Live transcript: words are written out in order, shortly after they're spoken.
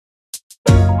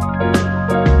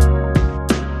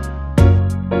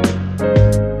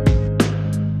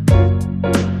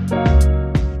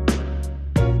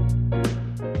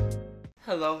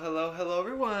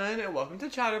welcome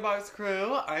to Chatterbox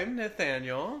Crew. I'm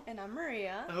Nathaniel. And I'm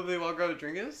Maria. I hope they all grab a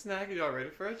drink and a snack and y'all ready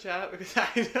for a chat because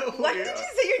I know Why did you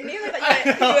say your name like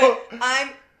that? I went, I'm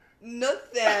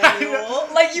Nathaniel.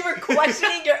 Like you were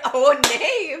questioning your own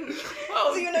name.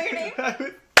 Well, Do you know your name?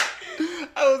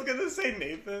 I was gonna say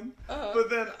Nathan, Uh-huh. but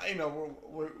then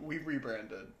we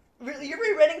rebranded. Really? You're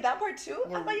rewriting that part too?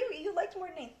 I thought you liked more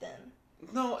Nathan.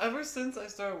 No, ever since I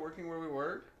started working where we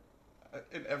work,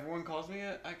 and everyone calls me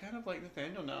it, I kind of like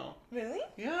Nathaniel now. Really?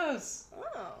 Yes.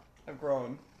 Oh. I've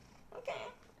grown. Okay.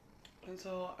 And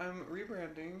so I'm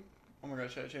rebranding. Oh my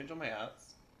gosh, should I change all my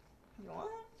ads? You want?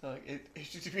 So like it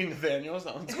should be Nathaniel.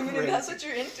 Sounds I mean, crazy. if that's what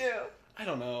you're into. I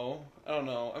don't know.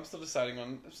 I'm still deciding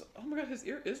on. Oh my god, his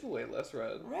ear is way less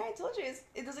red. Right, I told you.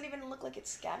 It doesn't even look like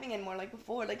it's scabbing anymore like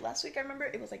before. Like last week, I remember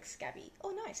it was like scabby. Oh,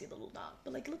 now I see the little dot.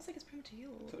 But like, it looks like it's pretty much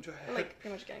you. Or, like,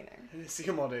 pretty much getting there. I didn't see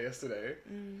him all day yesterday.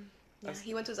 Yeah,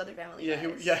 he went to his other family.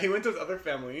 Yeah, he went to his other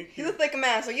family. He's a thick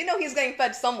man, so you know he's getting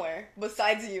fed somewhere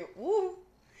besides you. Woo!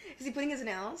 Is he putting his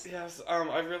nails? Yes,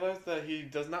 I've realized that he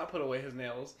does not put away his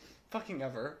nails. Fucking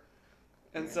ever.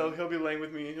 And so he'll be laying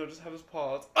with me and he'll just have his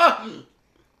paws. Ah!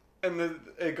 And then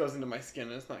it goes into my skin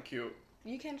and it's not cute.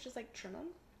 You can't just like trim them?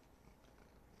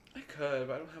 I could,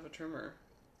 but I don't have a trimmer.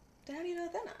 Then how do you know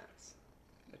that nuts?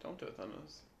 I don't do it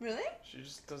thinnes. Really? She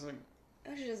just doesn't.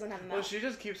 Oh, she doesn't have a mouth. Well, she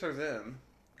just keeps hers in.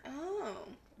 Oh.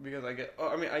 Because I get. Oh,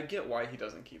 I mean, I get why he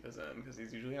doesn't keep his in because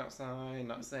he's usually outside,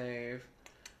 not safe.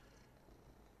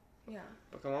 Yeah.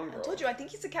 But come on, girl. I told you, I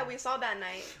think he's the cat we saw that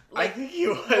night. I think he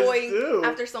was going too.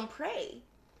 after some prey.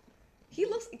 He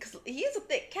looks, because he is a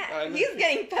thick cat. Know. He's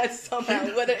getting fed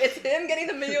somehow, whether it's him getting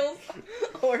the meals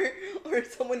or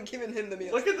someone giving him the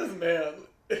meals. Look at this man.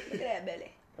 Look at that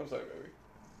belly. I'm sorry, baby.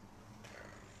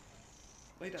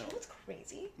 Lay down. You know what's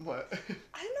crazy? What?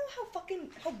 I don't know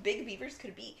how big beavers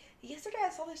could be. Yesterday I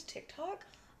saw this TikTok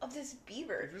of this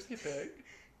beaver. Beavers get big?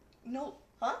 No,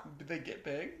 huh? Did they get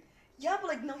big? Yeah, but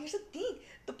like, no, here's the thing.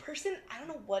 The person, I don't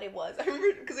know what it was. I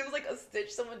remember, because it was like a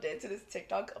stitch someone did to this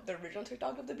TikTok, of the original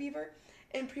TikTok of the beaver.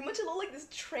 And pretty much it looked like this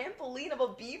trampoline of a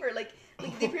beaver. Like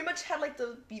they pretty much had like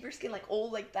the beaver skin like all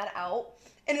like that out.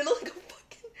 And it looked like a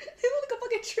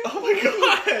fucking trampoline. Oh my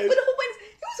god. But the whole point is,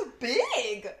 it was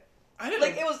big. I didn't.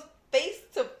 Like, it was face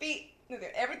to feet.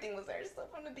 Everything was there, stuff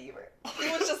from the beaver.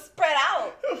 It was just spread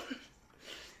out.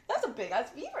 That's a big ass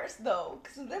beaver, though.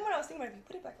 Because then when I was thinking about it, if you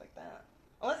put it back like that,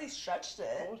 unless he stretched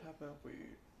it. What would happen if we?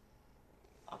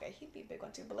 Okay, he'd be a big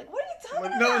one too. But like, what are you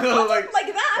talking No, about? no, Like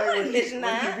that. I wouldn't envision Would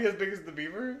that. he be as big as the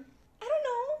beaver? I don't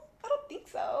know. I don't think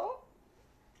so.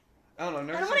 I don't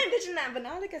know. I don't want to envision that, but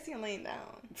now like I see him laying down.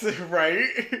 Right?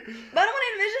 But I don't want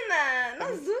to envision that.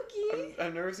 Not Zuki.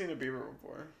 I've never seen a beaver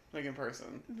before, like in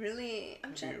person. Really? I'm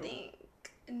Have trying to you? think.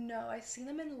 No, I've seen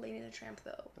them in Lady and the Tramp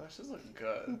though. Gosh, those look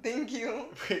good. Thank you.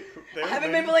 Wait, I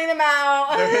haven't been pulling them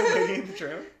out. They're in Lady and the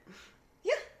Tramp?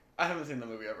 Yeah. I haven't seen the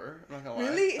movie ever. I'm not gonna lie.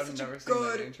 Really? I've It's never such a seen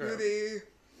Lady and good the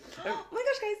Tramp. movie. Oh my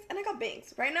gosh, guys! And I got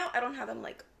bangs. Right now, I don't have them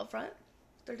like up front.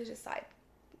 They're just side.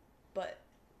 But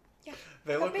yeah,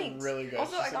 They I got look bangs. really good.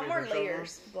 Also, Just I send got me a more picture of them.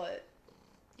 layers, but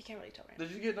you can't really tell right now.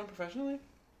 Did you get it done professionally?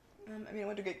 I mean, I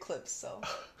went to get clips, so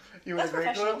You that's went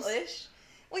to great clips? professional-ish.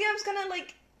 Well, yeah, I'm just gonna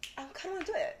like, I kind of want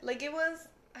to do it. Like it was,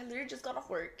 I literally just got off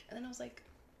work, and then I was like,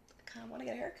 I kind of want to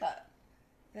get a haircut.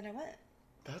 Then I went.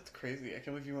 That's crazy. I can't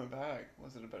believe you went back.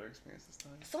 Was it a better experience this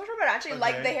time? So much more, but I actually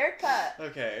like the haircut.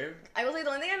 Okay. I was like,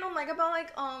 the only thing I don't like about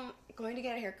like going to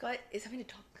get a haircut is having to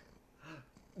talk.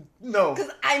 No.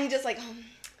 Because I'm just like,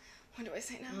 what do I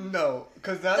say now? No,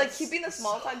 because that's Like keeping the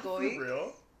small talk going. For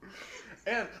real.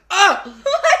 And I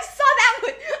saw that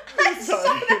one. I saw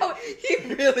Sorry. that one.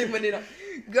 He really went it on.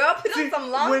 Girl, put See, on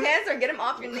some long when- pants or get him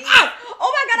off your knees. Ah!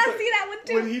 Oh my god, I But see that one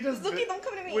too. when he does Zuki, don't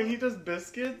come to me. When he does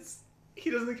biscuits, he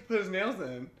doesn't put his nails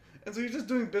in, and so he's just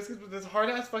doing biscuits with his hard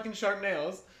ass fucking sharp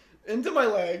nails into my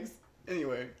legs.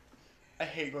 Anyway, I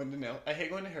hate going to I hate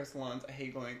going to hair salons.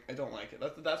 I don't like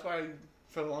it. That's why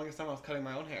for the longest time I was cutting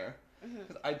my own hair.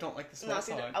 Because I don't like the small No,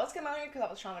 see, talk. I was getting my hair because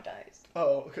I was traumatized.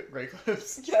 Oh, okay, great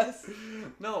clips. Yes.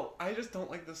 No, I just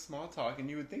don't like the small talk, and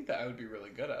you would think that I would be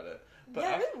really good at it. But yeah,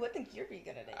 I after, really would think you'd be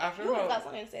good at it. after You know about- what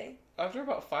something to say? after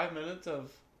about 5 minutes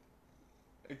of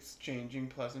exchanging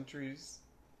pleasantries,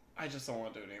 I just don't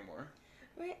want to do it anymore.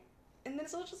 Right? And then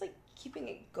it's all just like keeping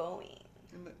it going.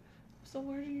 And so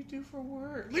what do you do for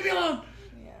work? Leave me alone!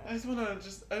 Yeah. I just want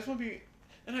to be,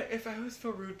 and if I always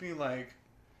feel rude being like,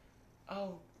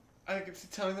 oh, I keep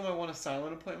telling them I want a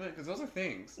silent appointment, because those are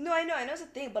things. No, I know it's a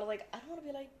thing, but like, I don't want to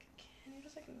be like, can you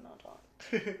just like not talk?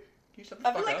 Can you shut the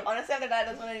I fuck feel like up? honestly after that,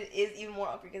 that's when it is even more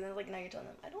awkward, because then it's like, now you're telling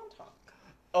them, I don't want to talk.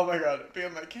 Oh my god,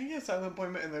 being like, can you get a silent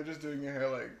appointment? And they're just doing your hair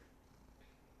like,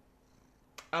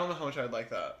 I don't know how much I'd like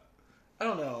that. I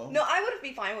don't know. No, I would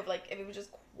be fine with, like, if it was just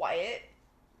quiet.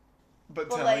 But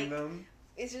telling them?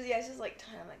 It's just, like,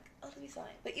 time, like, oh, let me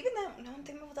sign. But even then, now I'm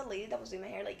thinking about the lady that was doing my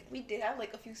hair, like, we did have,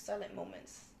 like, a few silent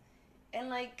moments. And,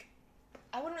 like,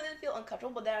 I wouldn't really feel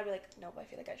uncomfortable, but then I'd be like, no, but I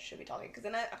feel like I should be talking. Because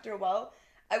then after a while,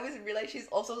 I was realize she's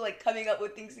also, like, coming up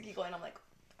with things to keep going. I'm like,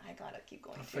 I gotta keep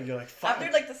going. So you're like, fuck.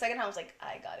 After, like, the second time, I was like,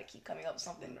 I gotta keep coming up with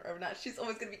something. Or not, she's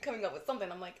always gonna be coming up with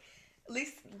something. I'm like, at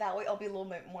least that way I'll be a little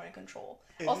bit more in control.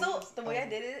 Also, the way I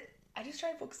did it, I just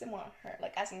tried focusing more on her.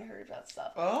 Like, asking her about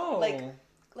stuff. Oh. Like,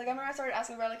 I remember I started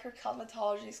asking about, like, her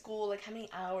cosmetology school, like, how many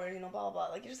hours, you know, blah, blah, blah.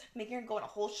 Like, you're just making her go on a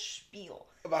whole spiel.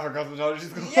 About her cosmetology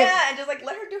school? Yeah, and just, like,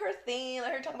 let her do her thing.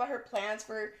 Let her talk about her plans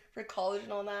for college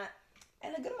and all that.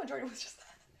 And a good majority was just that.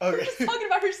 Okay. Her just talking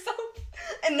about herself.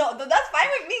 And no, that's fine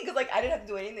with me, because, like, I didn't have to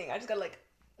do anything. I just gotta, like,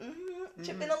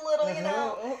 chip in a little, you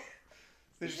know. Oh.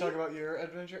 Did you talk about your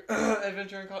adventure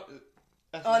in college?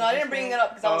 Oh, no, I didn't bring it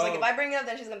up, because I was like, if I bring it up,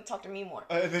 then she's going to talk to me more.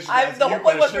 The whole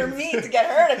point was for me to get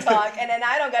her to talk, and then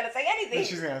I don't got to say anything. Then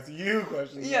she's going to ask you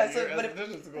questions. Yeah, but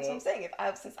that's what I'm saying.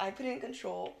 Since I put it in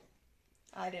control,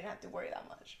 I didn't have to worry that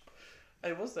much.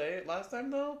 I will say, last time,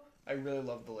 though, I really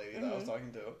loved the lady that I was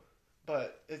talking to.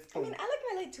 But it's... I mean, I like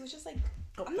my lady, too. It's just like,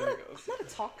 I'm not a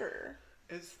talker.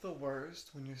 It's the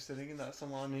worst when you're sitting in that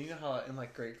salon, and you know how in,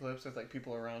 like, great clips, there's, like,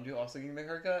 people around you also getting their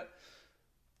haircut?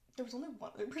 There was only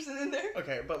one other person in there.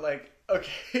 Okay, but, like,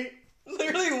 okay.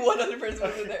 Literally one other person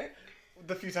was in there.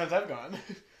 The few times I've gone.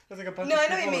 There's, like, a bunch of people. No, I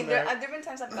know what you mean. There have been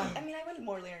times I've gone. I mean, I went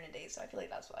more later in the day, so I feel like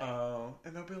that's why. Oh,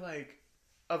 and there'll be, like,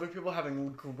 other people having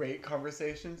great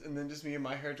conversations, and then just me and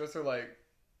my hairdresser, like,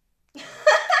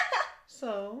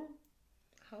 so,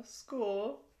 how's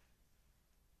school?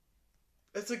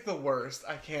 It's, like, the worst.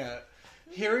 I can't.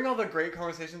 Hearing all the great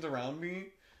conversations around me,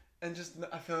 and just,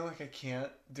 I feel like I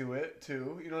can't do it,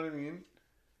 too. You know what I mean?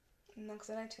 No, because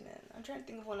then I tune in. I'm trying to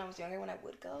think of when I was younger, when I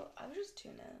would go. I would just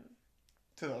tune in.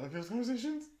 To the other people's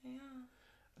conversations? Yeah.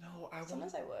 No,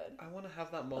 Sometimes I would. I want to have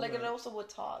that moment. But, like, I also would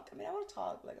talk. I mean, I would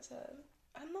talk, like I said.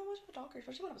 I'm not much of a talker,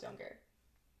 especially when I was younger.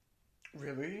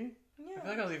 Really? Yeah. I feel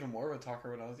like I was even more of a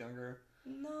talker when I was younger.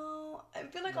 No. I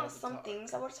feel like on some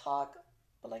things I would talk,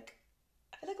 but, like,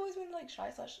 I feel like I've always been, like,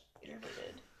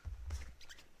 shy/introverted.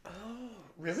 Oh,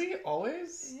 really?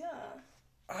 Always? Yeah.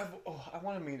 I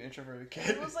want to meet an introverted kid.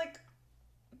 It was like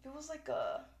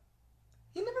a...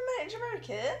 You never met an introverted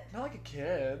kid? Not like a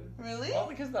kid. Really? All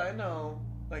the kids that I know,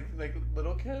 like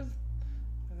little kids,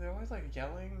 they're always, like,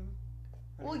 yelling.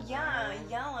 Well, yeah,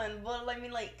 yelling, but, I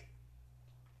mean, like,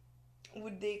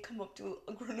 would they come up to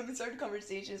a grown-up and start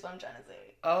conversations, what I'm trying to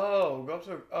say? Oh,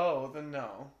 then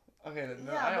no. Okay, then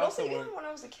no. Yeah, but also even when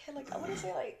I was a kid, like, I wouldn't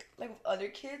say, like with other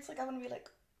kids, like, I wouldn't be, like,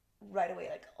 right away,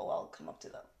 like, oh, I'll come up to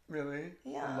them. Really?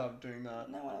 Yeah. I love doing that.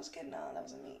 No, when I was a kid, no, that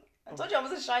wasn't me. I told you I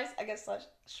was a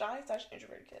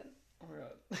shy/introverted kid. Oh my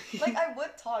god. Like, I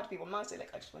would talk to people. I'm not saying,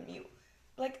 like, I just went mute.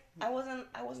 Like, I wasn't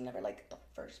never, like, the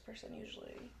first person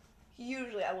usually.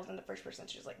 Usually, I wasn't the first person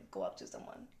to just, like, go up to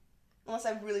someone. Unless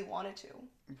I really wanted to.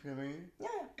 Really? Yeah.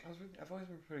 I've always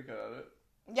been pretty good at it.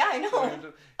 Yeah, I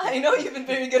know. I know you've been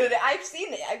very good at it. I've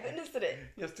seen it. I've witnessed it.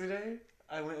 Yesterday,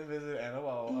 I went and visited Anna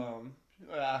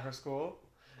at her school.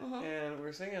 And we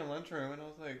were sitting in a lunchroom, and I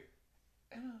was like,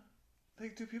 Anna,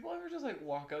 like, do people ever just, like,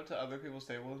 walk up to other people's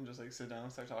tables and just, like, sit down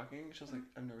and start talking? She was like,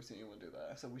 I've never seen anyone do that.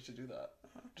 I said, we should do that.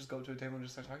 Just go up to a table and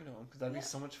just start talking to them, because that'd be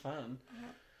so much fun.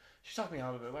 She talked me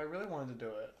out of it, but I really wanted to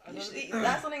do it.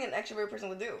 That's something an extrovert person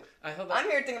would do. I'm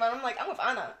here thinking about it. I'm like, I'm with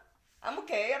Anna. I'm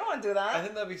okay. I don't want to do that. I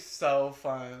think that'd be so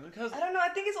fun. Because I don't know. I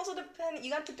think it's also dependent. You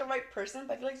gotta pick the right person,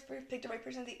 but I feel like if you pick the right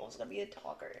person, they also gotta be a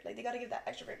talker. Like, they gotta give that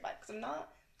extrovert vibe. Because if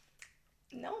not,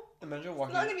 no. Imagine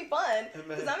walking. It's not gonna be fun.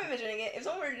 Because I'm imagining it. If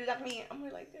someone were to do that to me, I'm gonna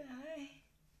be like, hi.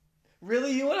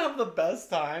 Really, you would have the best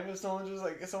time if someone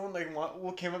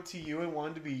came up to you and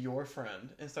wanted to be your friend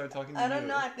and started talking to you. I don't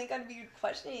know. I think I'd be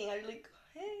questioning. I'd be like,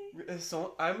 hey.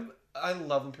 I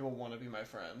love when people want to be my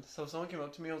friend. So if someone came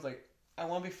up to me, I was like, I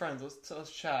want to be friends.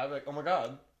 Let's chat. I'd be like, oh my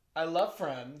god, I love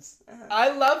friends. I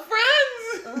love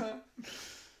friends.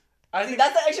 I think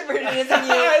that's the extrovertedness in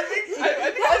you.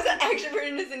 I think that's the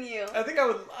extrovertedness in you. I think I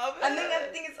would love it. I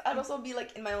think I'd also be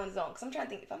like in my own zone. Because I'm trying to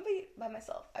think, if I'm by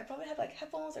myself, I'd probably have like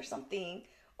headphones or something.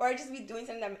 Or I'd just be doing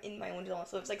something that I'm in my own zone.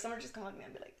 So if like someone just come up to me,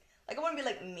 I'd be like I wouldn't be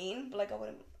like mean, but like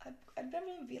I'd never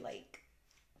be like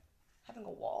having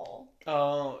a wall.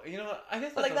 Oh, you know what? I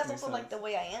guess but like that's also sense. Like the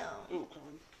way I am. Ooh, come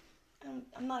on.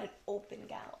 I'm not an open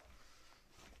gal.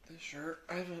 This shirt,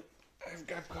 I've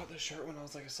got this shirt when I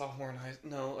was like a sophomore in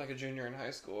a junior in high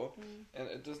school, and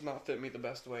it does not fit me the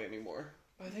best way anymore.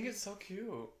 But I think it's so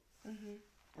cute,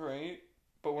 right?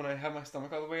 But when I have my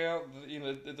stomach all the way out, you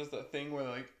know, it does that thing where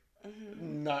like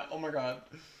Mm-hmm. Not. Oh my god.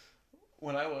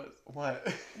 When I was what?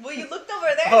 Well, you looked over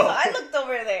there, so I looked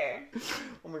over there.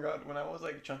 Oh my god, when I was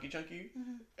like chunky,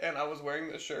 and I was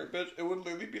wearing this shirt, bitch, it would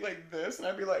literally be like this, and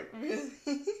I'd be like,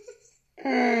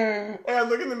 and I'd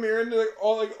look in the mirror, and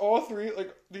all three,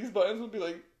 like these buttons would be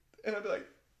like, and I'd be like,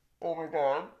 oh my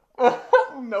god,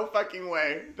 no fucking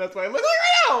way. That's what I look like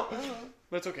right now.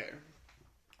 But it's okay.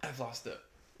 I've lost it.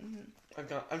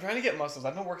 Mm-hmm. I'm trying to get muscles.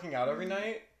 I've been working out every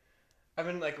night. I've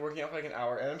been like working out for like an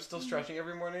hour, and I'm still stretching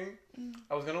every morning.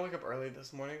 I was gonna wake up early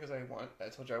this morning because I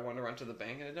told you I wanted to run to the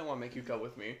bank, and I didn't want to make you go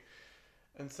with me.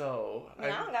 And so I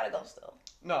don't gotta go still.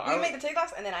 No, we make the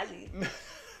TikToks and then I leave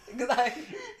because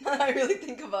I really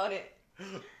think about it.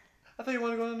 I thought you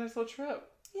wanted to go on a nice little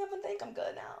trip. Yeah, but I think I'm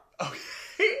good now.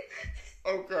 Okay.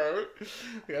 Okay.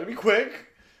 We gotta be quick.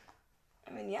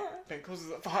 I mean, yeah. Bank closes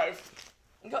at 5.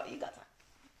 You got time.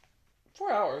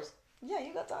 4 hours. Yeah,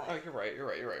 you got time. Oh, you're right.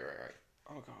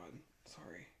 Oh god,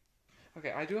 sorry.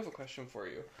 Okay, I do have a question for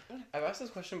you. Okay. I've asked this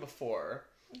question before,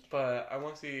 but I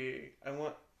want to see. I don't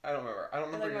remember. I don't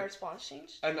remember. Like my response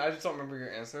changed. And I just don't remember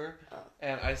your answer. Oh.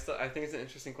 And I think it's an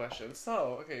interesting question.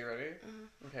 So, okay, you ready?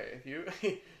 Mm-hmm.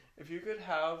 Okay, if you could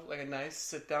have like a nice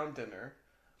sit down dinner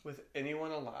with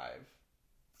anyone alive,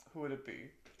 who would it be?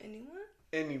 Anyone?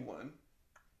 Anyone.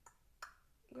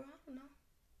 Girl, I don't know.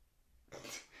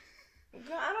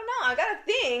 Girl, I don't know. I gotta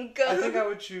think. I think I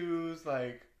would choose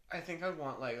like. I think I'd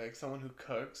want like someone who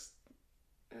cooks.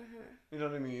 You know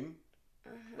what I mean?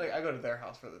 Like I go to their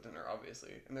house for the dinner,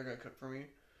 obviously, and they're gonna cook for me,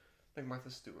 like Martha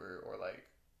Stewart or like.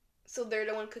 So they're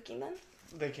the one cooking then?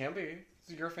 They can be.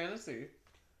 It's your fantasy.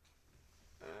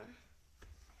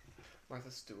 Martha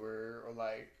Stewart or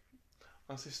like,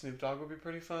 honestly, Snoop Dogg would be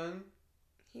pretty fun.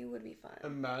 He would be fun.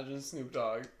 Imagine Snoop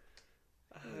Dogg.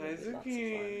 Hi,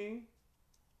 Zuki.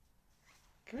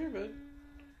 Come here, bud.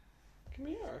 Come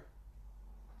here.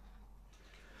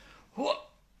 What?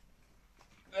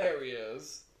 There he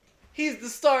is. He's the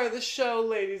star of the show,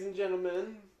 ladies and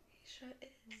gentlemen. He sure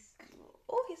is.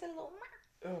 Oh, he's a little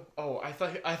mark. Oh, I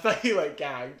thought he like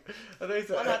gagged. I thought he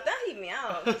said. Oh, no, I thought he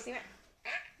meowed.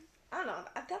 I don't know.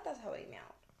 I thought that's how he meowed.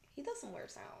 He does some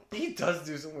weird sounds. He does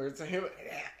do some weird sounds.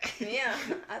 Yeah,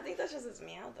 I think that's just his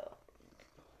meow though.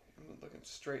 I'm looking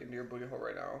straight into your booty hole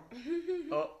right now.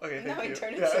 Oh, okay, thank you. Now he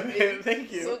turned into me.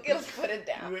 Thank you. So let's put it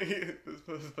down.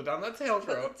 Let's put down that tail,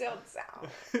 girl. Put the tail down.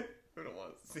 We don't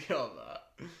want to see all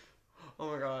that.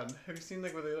 Oh my god. Have you seen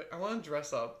like where they like I want to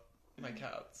dress up my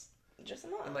cats. Dress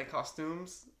them up. In like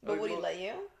costumes. But like, would he let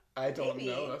you? I don't Maybe.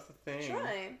 know, that's the thing.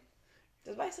 Try.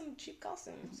 Just buy some cheap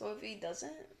costumes. So if he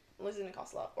doesn't, it's gonna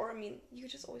cost a lot. Or I mean, you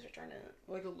could just always return it.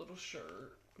 Like a little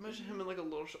shirt. Imagine him in like a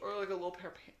little shirt or like a little pair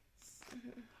of pants.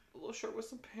 A little shirt with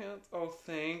some pants. Oh,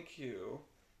 thank you.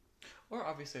 Or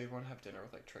obviously, you want to have dinner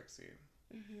with like Trixie.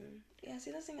 Yeah,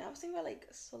 see, that's the thing. I was thinking about like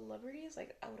celebrities.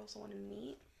 Like, I would also want to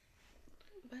meet.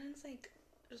 But it's like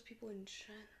just people in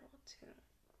general too.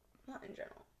 Not in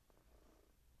general.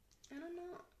 I don't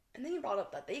know. And then you brought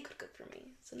up that they could cook for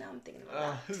me. So now I'm thinking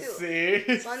about that too.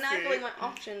 See? So now I feel like my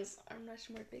options are much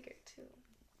more bigger too.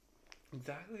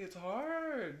 Exactly, it's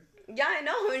hard. Yeah, I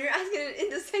know. When you're asking an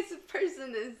indecisive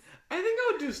person is. I think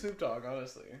I would do Snoop Dogg,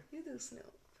 honestly. You do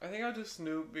Snoop. I think I'd do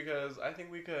Snoop because I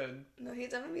think we could. No,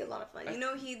 he'd definitely be a lot of fun. You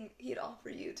know, he'd offer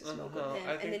you to smoke with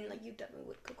him, and then like you definitely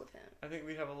would cook with him. I think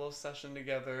we'd have a little session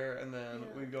together, and then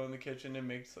we'd go in the kitchen and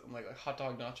make some like hot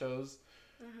dog nachos,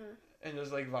 and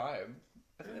just like vibe.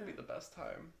 I think that'd be the best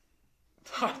time.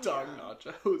 Hot dog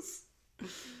nachos.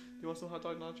 You want some hot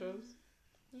dog nachos?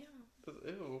 Yeah.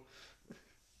 Ew.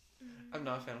 I'm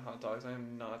not a fan of hot dogs. I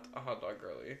am not a hot dog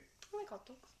girly. I like hot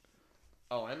dogs.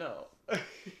 Oh, I know.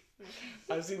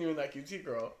 I've seen you in that QT,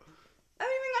 girl. I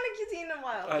haven't even gone to QT in a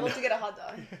while. Well, to get a hot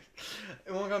dog.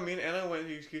 And oh my god, me and Anna went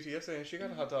to QT yesterday and she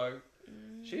got a hot dog.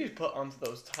 She put onto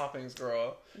those toppings,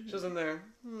 girl. She was in there,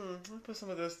 I'll put some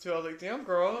of this too. I was like, damn,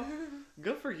 girl.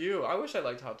 Good for you. I wish I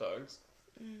liked hot dogs.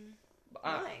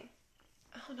 Why?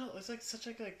 I don't know. It's like such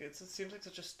like it seems like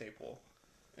such a staple.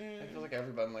 I feel like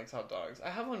everybody likes hot dogs. I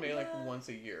have one made like once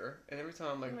a year, and every time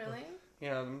I'm like, really?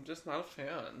 Yeah, I'm just not a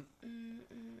fan.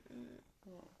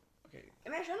 Oh, okay. I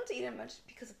mean, I try not to eat it much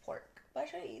because of pork, but I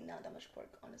try to eat not that much pork,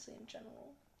 honestly, in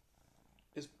general.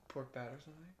 Is pork bad or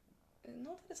something?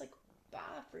 Not that it's like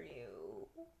bad for you.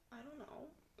 I don't know.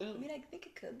 I mean, I think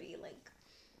it could be like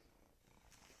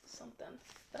something,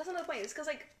 but that's not the point. It's because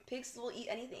like pigs will eat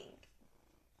anything.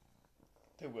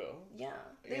 They will? Yeah.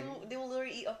 They will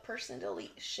literally eat a person. They'll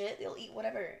eat shit. They'll eat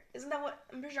whatever. Isn't that what...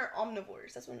 I'm pretty sure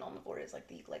omnivores. That's what an omnivore is. Like,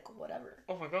 they eat, like, whatever.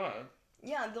 Oh, my God.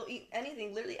 Yeah, they'll eat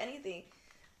anything. Literally anything.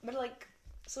 But, like...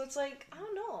 So, it's like... I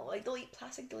don't know. Like, they'll eat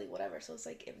plastic. They'll eat whatever. So, it's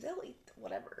like, if they'll eat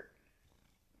whatever...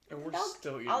 And we're I'll-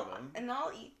 still eating I'll, them. And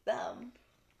I'll eat them.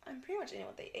 I'm pretty much eating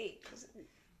what they ate.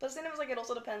 But then it was like, it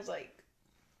also depends, like,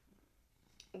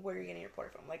 where you're getting your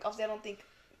pork from. Like, obviously, I don't think,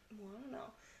 well, I don't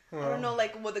know. I don't know,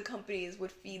 like, what the companies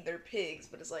would feed their pigs,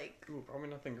 but it's like... Ooh, probably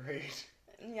nothing great.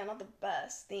 Yeah, not the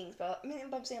best things, but I mean,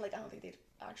 but I'm saying, like, I don't think they'd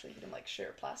actually feed them, like,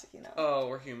 share plastic, you know? Oh,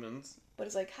 we're humans. But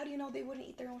it's like, how do you know they wouldn't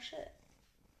eat their own shit?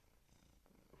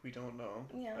 We don't know.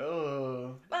 Yeah.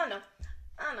 Oh. I don't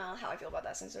know how I feel about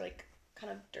that, since they're, like,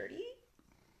 kind of dirty,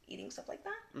 eating stuff like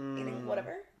that, eating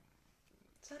whatever.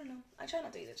 So I don't know. I try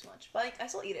not to eat it too much, but, like, I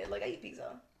still eat it. Like, I eat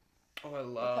pizza. Oh, I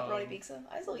love... Like pepperoni pizza.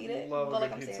 I still eat it, Love a but,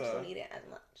 like, good I'm saying I pizza. just don't eat it as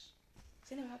much.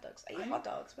 Same with hot dogs. I eat hot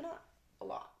dogs, but not a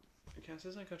lot. You can't say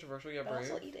something controversial yet, But I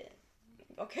Brave. also eat it.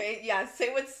 Okay, yeah,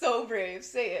 say what's so brave.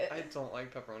 Say it. I don't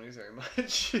like pepperonis very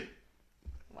much.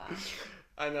 Wow.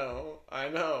 I know. I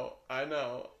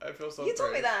feel so You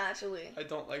told me brave. that, actually. I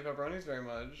don't like pepperonis very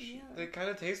much. Yeah. They kind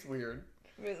of taste weird.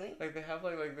 Really? Like they have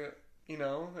like the, you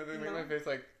know, like, they make No. my face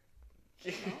like.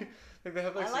 Like they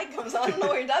have like. I like them, so I don't know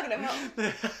what you're talking about.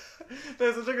 They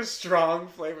have such like a strong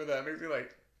flavor that makes me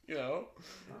like, you know.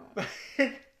 Oh.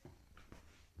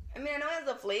 I mean, I know it has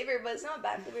a flavor, but it's not a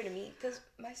bad flavor to me. Because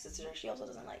my sister, she also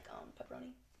doesn't like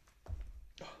pepperoni.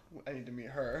 I need to meet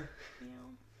her. You know?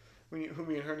 Me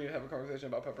and her need to have a conversation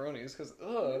about pepperonis, because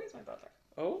ugh. Where's my brother?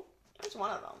 Oh. There's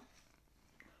one of them.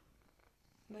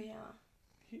 But yeah.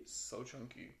 He's so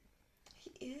chunky.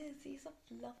 He is. He's a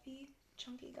fluffy,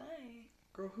 chunky guy.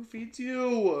 Girl, who feeds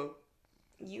you?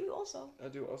 You also. I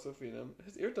do also feed him.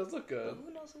 His ear does look But good.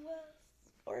 who knows who else?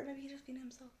 Or maybe he just feeding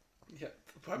himself. Yeah,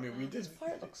 I mean we did. His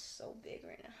part looks so big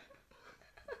right now.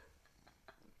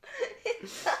 It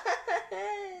does.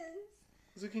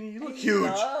 Zucchini, you look I huge. I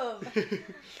love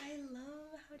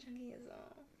how chunky he is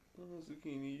though. Oh,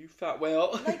 Zucchini, you fat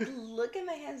whale. Like, look at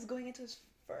my hands going into his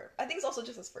fur. I think it's also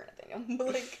just his fur, Nathaniel. But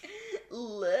like,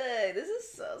 look, this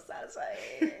is so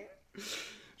satisfying.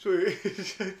 Show you.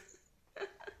 His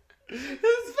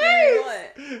face.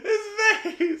 What? His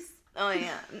face. Oh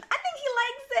yeah, I think he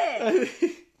likes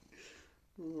it.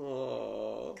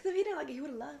 Aww. Because if he didn't like it, he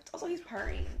would have left. Also, he's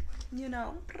purring. You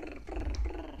know.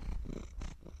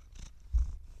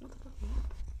 What the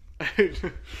fuck?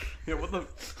 Yeah, what the?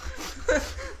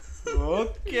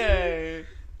 Okay.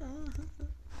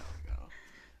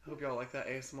 I hope y'all like that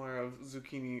ASMR of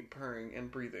zucchini purring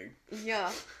and breathing.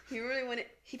 Yeah, he really wanted.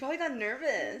 He probably got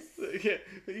nervous. Yeah,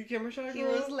 are you camera shy? He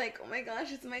girl? was like, "Oh my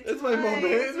gosh, it's my time. It's my moment.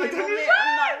 It's my It's my time to moment.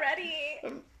 I'm not ready."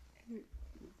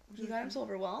 You got him so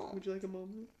overwhelmed. Would you like a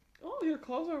moment? Oh, your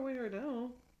claws are away right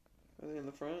now. Are they in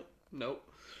the front? Nope.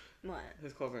 What?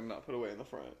 His claws are not put away in the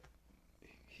front.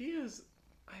 He is.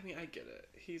 I mean, I get it.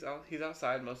 He's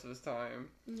outside most of his time.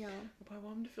 Yeah. But I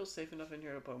want him to feel safe enough in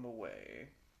here to put him away.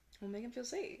 We'll make him feel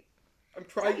safe. I'm Is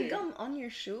trying. that gum on your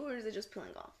shoe or is it just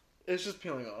peeling off? It's just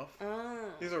peeling off.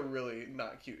 Oh. These are really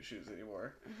not cute shoes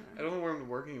anymore. I don't wear them to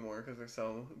work anymore because they're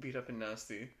so beat up and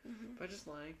nasty. But I just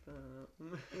like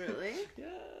them. Really? Yes.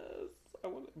 I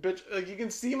want. Bitch, like you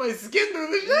can see my skin through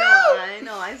the shoe. No, I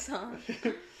know. I saw.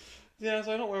 Yeah,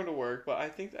 so I don't wear them to work, but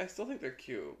I still think they're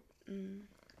cute. Mm.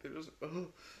 They're just. Oh.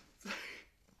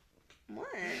 What?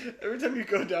 Every time you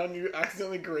go down, you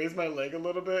accidentally graze my leg a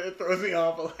little bit. It throws me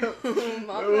off a little.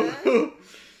 Mama.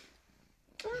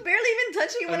 I'm barely even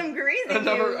touching you when I'm grazing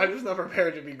you. I'm just not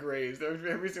prepared to be grazed.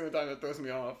 Every single time it throws me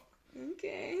off.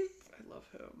 Okay. I love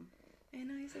him. I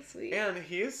know, he's so sweet. And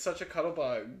he is such a cuddle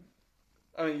bug.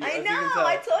 I mean, I as you know, can tell.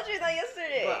 I told you that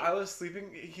yesterday. But I was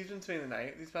sleeping. He's been spending the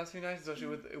night these past few nights, especially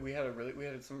with we had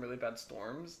some really bad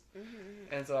storms,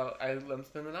 and so I let him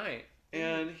spend the night.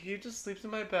 And he just sleeps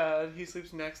in my bed. He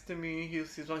sleeps next to me. He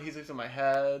sleeps on my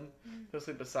head. He'll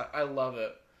sleep beside. I love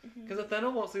it. Because Athena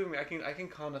won't sleep with me. I can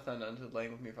con Athena into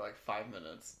laying with me for like 5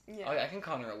 minutes. Yeah. I can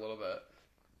con her a little bit.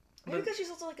 Maybe because she's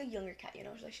also like a younger cat, you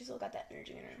know? She's still got that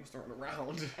energy in her. She wants to run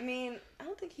around. I mean, I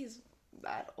don't think he's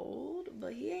that old,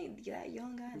 but he ain't that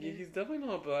young either. Yeah, he's definitely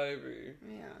not a baby.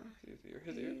 Yeah.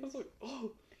 His ear does look.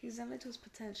 Oh. He's definitely to his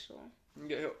potential.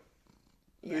 Yeah.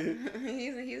 Yeah.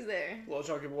 he's there. Little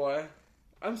chunky boy.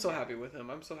 I'm so happy with him.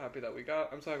 I'm so happy that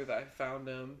I'm so happy that I found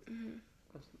him.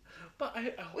 But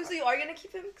Wait, so you are gonna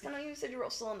keep him? Because I know you said you were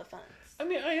still on the fence. I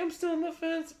mean, I am still on the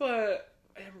fence, but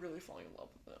I am really falling in love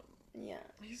with him. Yeah.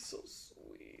 He's so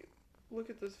sweet. Look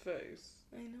at this face.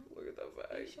 I know. Look at that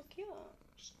He's face. so cute.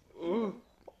 Ooh.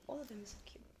 All of them is so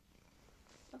cute.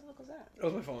 What the fuck was that? That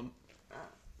was my phone.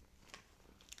 Ah.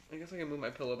 I guess I can move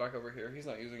my pillow back over here. He's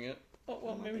not using it. Oh,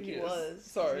 well, I maybe think he is. was.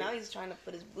 Sorry. Now he's trying to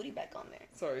put his booty back on there.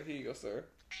 Sorry, here you go, sir.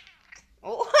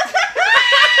 Oh.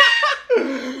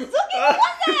 Zuki, what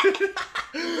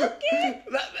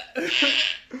was that? Zuki?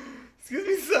 Excuse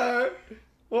me, sir.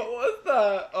 What was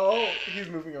that? Oh, he's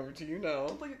moving over to you now.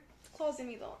 Don't put your claws in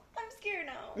me though. I'm scared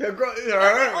now. Yeah, girl. That's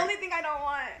the only thing I don't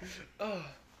want. Oh.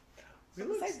 So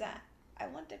besides that, I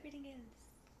want everything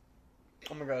else.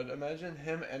 Oh my god, imagine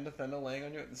him and Defenda laying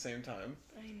on you at the same time.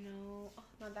 I know. Oh,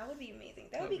 no, that would be amazing.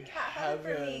 That would be cat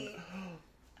heaven for me.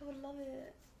 I would love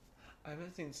it. I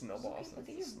haven't seen Snowball since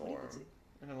the storm.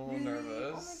 And I'm a little really?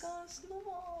 nervous. Oh my god,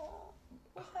 Snowball.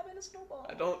 What's happening to Snowball?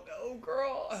 I don't know,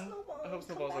 girl. Snowball, I hope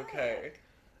Snowball's come back. okay.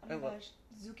 Oh my gosh.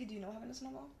 Zuki, do you know what happened to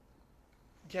Snowball?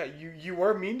 Yeah, you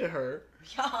were mean to her.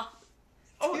 Yeah.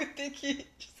 Oh. Do you think he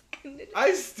just ended it?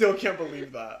 I still can't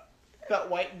believe that.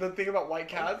 The thing about white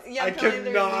cats. Yeah, I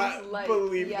cannot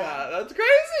believe that. That's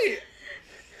crazy.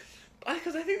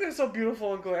 Because I think they're so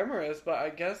beautiful and glamorous, but I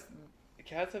guess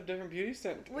cats have different beauty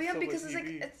standards. Well, yeah, because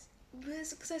it's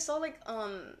because I saw like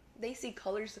they see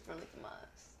colors differently from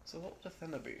us. So what would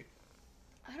Athena be?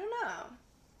 I don't know.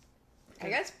 I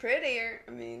guess prettier.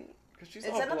 I mean, because she's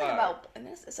it all said black. nothing about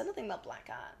it said nothing about black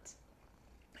cats.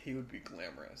 He would be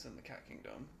glamorous in the cat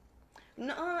kingdom.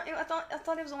 No, I thought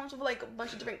it was the ones with like a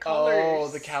bunch of different colors. Oh,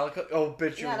 the calico. Oh,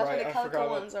 bitch, you're yeah, that's right. what the I calico forgot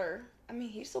ones are. I mean,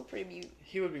 he's still pretty.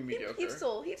 He would be mediocre. He'd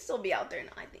still be out there.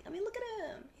 I think. I mean, look at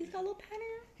him. He's got a little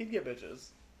pattern. He'd get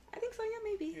bitches. I think so. Yeah,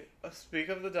 maybe. Speak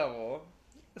of the devil.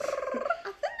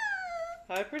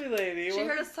 Hi, pretty lady. She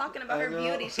heard us talking about her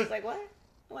beauty. She's like, what?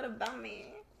 What about me?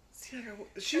 See,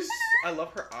 she's. I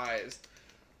love her eyes.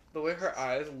 The way her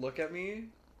eyes look at me.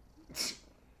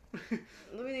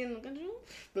 Look at you.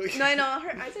 No, I know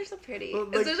her eyes are so pretty. Well,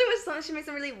 like, especially with sun, she makes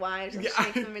them really wide. Yeah. She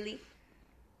makes them really.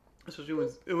 Especially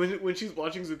when she's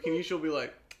watching Zucchini, she'll be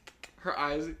like, her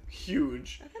eyes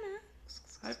huge.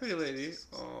 Hi, pretty lady.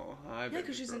 Oh, hi. Yeah,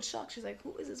 because she's in shock. She's like,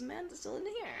 who is this man that's still in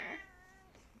here?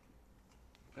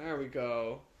 There we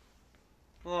go.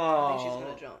 Oh, I think she's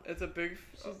gonna jump. It's a big.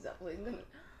 She's definitely gonna.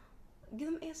 Give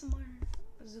them ASMR.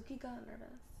 Zuki got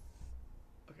nervous.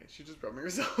 Okay, she's just rubbing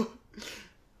herself.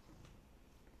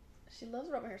 She loves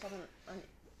rubbing herself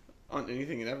on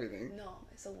anything and everything. No,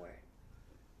 it's a word.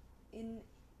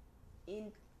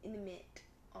 Intimate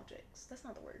objects. That's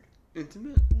not the word.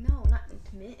 Intimate? No, not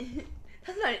intimate.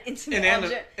 That's not an intimate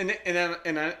object.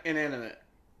 Inanimate. Inanimate?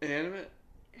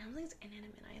 I don't think it's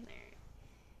inanimate either.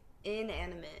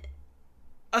 Inanimate.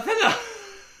 Athena!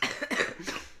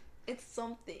 It's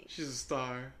something. She's a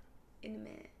star.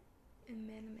 Inanimate.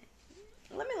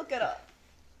 Let me look it up.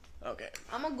 Okay.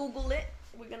 I'm gonna Google it.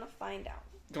 We're gonna find out.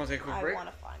 Do you want to take a quick break? I want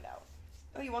to find out.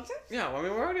 Oh, you want to? Yeah, well, I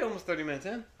mean, we're already almost 30 minutes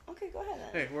in. Okay, go ahead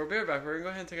then. Hey, we'll be right back. We're going to go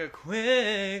ahead and take a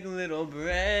quick little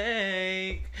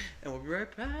break. And we'll be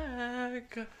right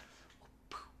back.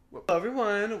 Hello,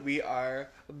 everyone. We are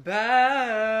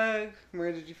back.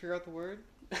 Maria, did you figure out the word?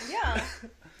 Yeah.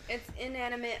 It's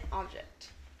inanimate object.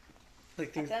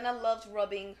 Like things. Athena loves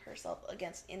rubbing herself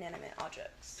against inanimate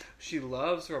objects. She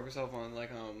loves to rub herself on,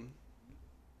 like,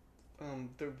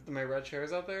 my red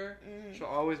chairs out there. Mm. She'll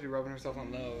always be rubbing herself on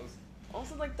those.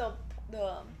 Also, like the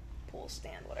pool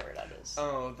stand, whatever that is.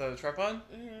 Oh, the tripod?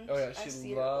 Mm-hmm. Oh, yeah,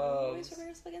 she loves... always rubbing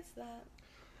herself against that.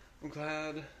 I'm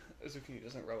glad Zucchini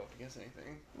doesn't rub up against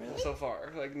anything. Really? So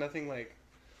far. Like, nothing like...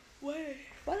 Why?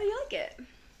 Why do you like it?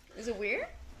 Is it weird?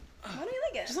 Why do you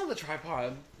like it? Just not the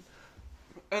tripod.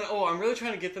 And, I'm really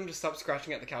trying to get them to stop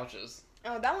scratching at the couches.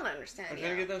 Oh, that one I understand. I'm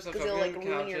trying to get them to stop scratching at the couches.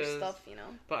 Because it'll, like, ruin your stuff, you know?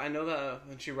 But I know that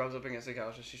when she rubs up against the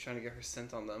couches, she's trying to get her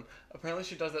scent on them. Apparently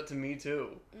she does that to me,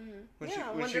 too. Mm-hmm.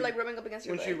 When you're, like, rubbing up against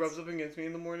your legs. When she rubs up against me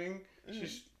in the morning,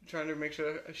 she's trying to make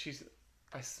sure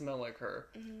I smell like her.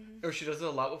 Mm-hmm. Or she does it a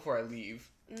lot before I leave.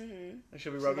 Mm-hmm. And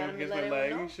she'll be rubbing up against my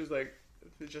leg. And she's like,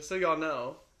 just so y'all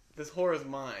know, this whore is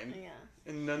mine. Yeah.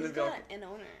 And none of y'all... y'all... an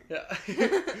owner. Yeah.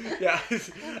 Yeah.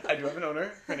 I do have an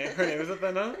owner. Her name is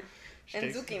Athena.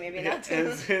 And Zuki, maybe not too.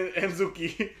 And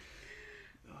Zuki.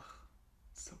 Ugh,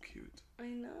 so cute. I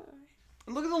know.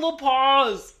 And look at the little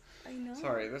paws. I know.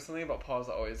 Sorry, there's something about paws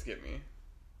that always get me.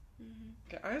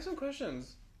 Mm-hmm. Okay, I have some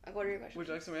questions. What are your questions?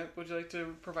 Would you like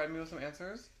to provide me with some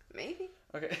answers? Maybe.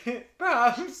 Okay,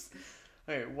 perhaps.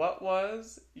 Okay, what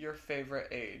was your favorite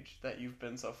age that you've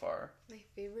been so far? My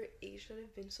favorite age that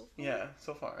I've been so far? Yeah,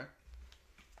 so far.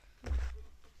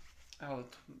 Oh,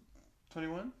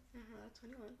 21?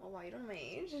 21. Oh wow, you don't know my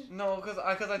age? No, because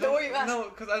I don't. No,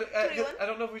 because I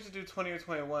don't know if we should do 20 or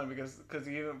 21 because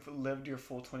you haven't lived your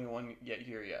full 21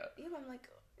 here yet. Yeah, but I'm like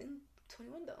in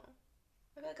 21 though.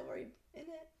 I feel like I'm already in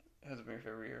it. Has it been your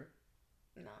favorite year?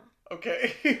 No.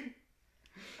 Okay. I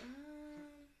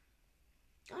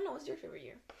don't know. What's your favorite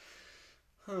year?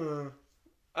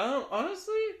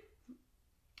 Honestly,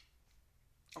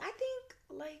 I think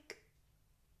like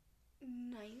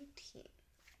 19.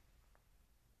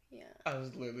 Yeah. I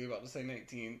was literally about to say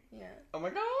 19. Yeah. Oh my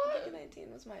god. I think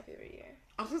 19 was my favorite year.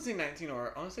 I was gonna say 19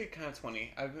 or honestly kind of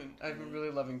 20. I've been really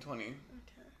loving 20. Okay.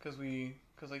 Cause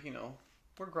like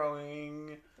we're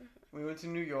growing. We went to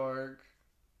New York.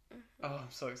 Oh, I'm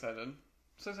so excited.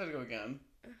 So excited to go again.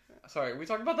 Sorry, we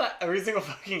talk about that every single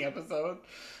fucking episode,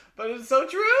 but it's so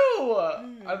true.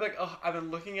 I'm like, I've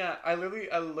been looking at. I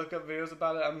look up videos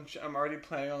about it. I'm already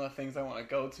planning on the things I want to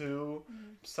go to.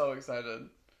 I'm so excited.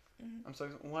 I'm so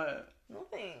what?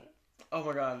 Nothing. Oh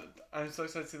my god, I'm so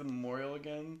excited to see the memorial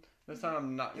again. This time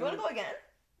I'm not. You want to go again?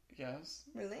 Yes.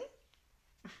 Really?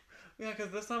 Yeah,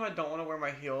 because this time I don't want to wear my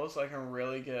heels, so I can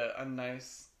really get a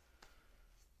nice.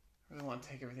 I really want to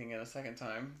take everything in a second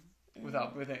time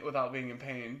without being in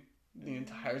pain the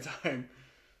entire time.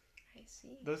 I see.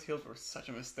 Those heels were such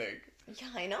a mistake. Yeah,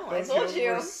 I know. Those I told heels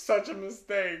you. were such a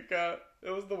mistake.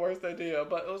 It was the worst idea,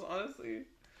 but it was honestly,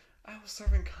 I was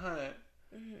serving cunt.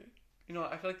 You know,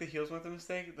 I feel like the heels weren't the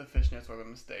mistake. The fishnets were the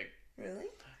mistake. Really?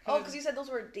 Oh, because you said those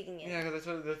were digging in. Yeah, because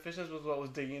the fishnets was what was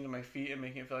digging into my feet and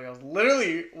making it feel like I was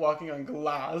literally walking on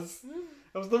glass.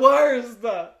 It was the worst.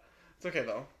 It's okay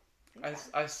though. Okay.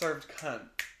 I served cunt.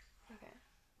 Okay.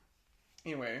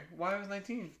 Anyway, why was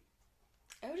 19?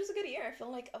 It was just a good year. I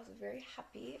feel like I was very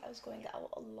happy. I was going out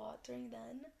a lot during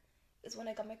then. It's when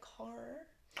I got my car.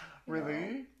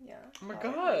 Really? Yeah. Oh my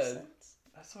god.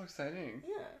 That's so exciting.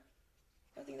 Yeah.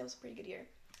 I think that was a pretty good year.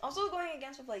 Also going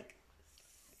against with like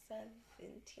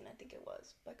 17, I think it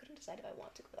was. But I couldn't decide if I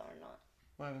want to go down or not.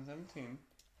 What happened 17?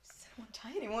 I won't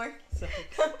try anymore. I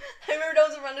remember that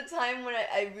was around the time when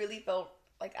I really felt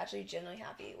like actually genuinely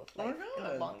happy with life in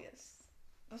the longest.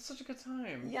 That's such a good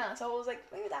time. Yeah, so I was like,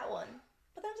 maybe that one.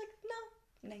 But then I was like,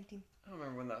 no, 19. I don't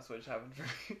remember when that switch happened for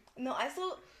me. No, I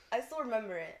still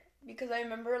remember it. Because I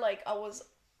remember like I was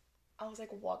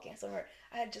like walking somewhere.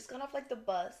 I had just gone off like the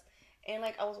bus and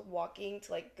like I was walking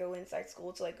to like go inside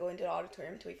school to like go into the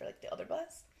auditorium to wait for like the other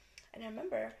bus. And I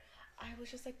remember I was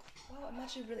just like, wow, I'm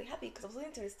actually really happy because I was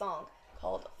listening to this song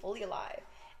called Fully Alive.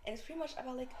 And it's pretty much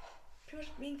about like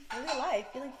being fully alive,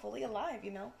 feeling fully alive,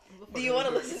 you know? Do you want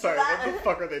to listen to that? What the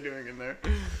fuck are they doing in there?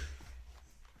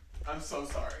 I'm so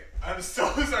sorry. I'm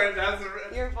so sorry.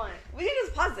 You're fine. We can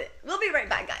just pause it. We'll be right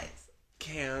back, guys.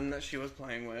 Can that she was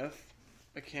playing with.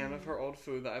 A can of her old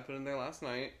food that I put in there last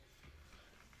night.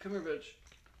 Come here, bitch.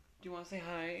 Do you want to say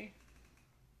hi?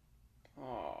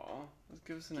 Aw. Let's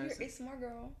give us a nice... You're a smart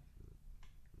girl.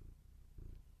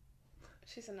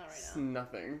 She said not right It's now.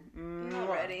 nothing. You're not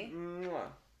ready.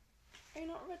 Mwah. Are you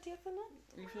not ready for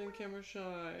that? Are you feeling camera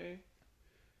shy?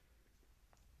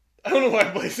 I don't know why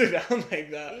I placed it down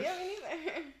like that. Yeah, me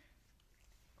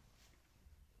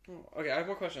neither. Okay, I have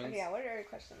more questions. Okay, yeah, what are your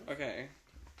questions? Okay.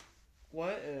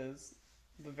 What is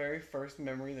the very first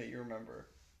memory that you remember?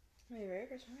 My very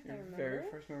first memory that I remember?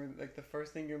 Very first memory, like the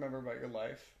first thing you remember about your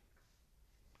life.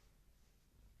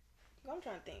 I'm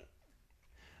trying to think.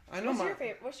 I know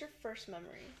What's your first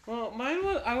memory? Well, mine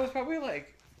was, I was probably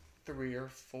like 3 or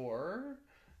 4.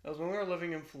 It was when we were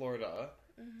living in Florida.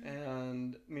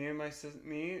 And my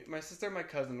sister and my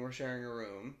cousin were sharing a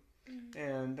room.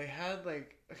 And they had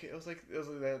like, okay, it was like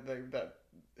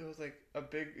a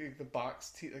big, like the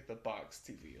box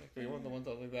TV, like they were the ones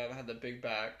that like that had the big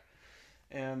back,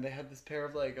 and they had this pair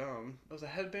of like it was a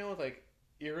headband with like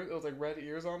ears, it was like red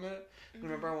ears on it. And I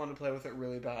remember I wanted to play with it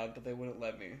really bad, but they wouldn't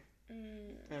let me.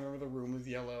 And I remember the room was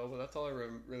yellow, but that's all I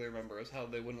really remember is how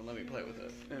they wouldn't let me play with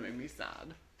it, and it made me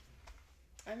sad.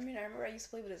 I mean, I remember I used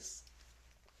to play with this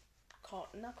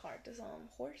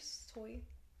horse toy,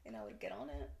 and I would get on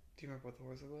it. Do you remember what the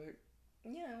horse looked like?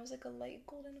 Yeah, it was like a light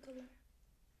golden color.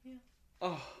 Yeah.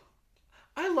 Oh,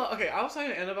 okay, I was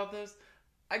talking to Anna about this.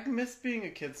 I miss being a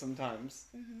kid sometimes.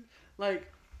 Like,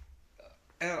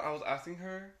 and I was asking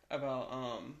her about,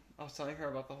 I was telling her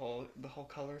about the whole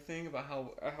color thing, about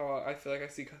how I feel like I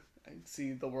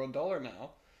see the world duller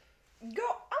now.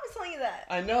 Girl, I was telling you that.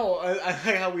 I know, I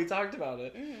how we talked about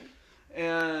it.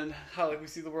 And how like we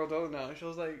see the world duller now. And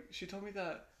she told me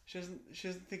that she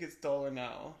doesn't think it's duller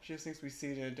now. She just thinks we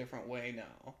see it in a different way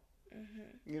now.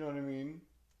 You know what I mean?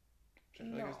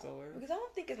 No, like it's duller? Because I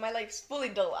don't think my life's fully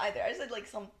dull either. I said like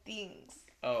some things.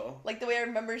 Oh. Like the way I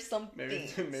remember some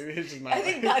things. Maybe it's just my I life.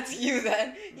 think that's you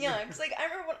then. Yeah, because like I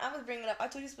remember when I was bringing it up, I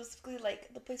told you specifically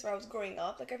like the place where I was growing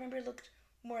up. Like I remember it looked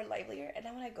more livelier, and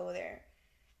then when I go there,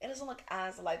 it doesn't look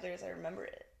as lively as I remember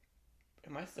it.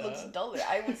 Am I sad? It looks duller.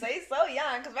 I would say so.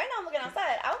 Yeah, because right now I'm looking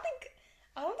outside. I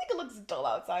don't think it looks dull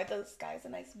outside. The sky's a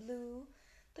nice blue.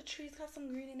 The trees got some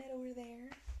green in it over there.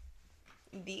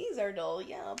 These are dull,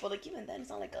 yeah, but like even then, it's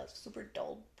not like a super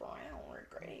dull brown or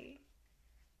gray.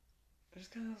 It's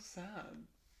just kind of sad.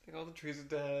 Like all the trees are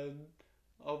dead,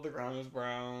 All the ground is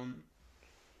brown.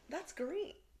 That's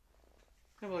great.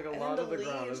 Yeah, but like a And lot then of the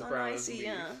ground leaves is on brown icy, as leaf.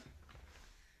 yeah.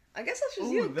 I guess that's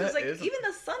just Ooh, you, because that like is a- even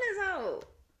the sun is out.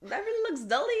 That really looks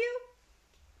dull to you.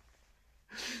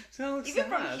 So that looks Even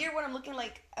sad. from here, when I'm looking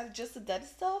like at just the dead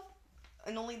stuff,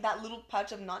 and only that little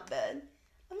patch of not dead,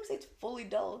 I'm gonna say it's fully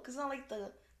dull, because it's not like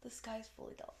the sky's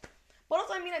fully dull. But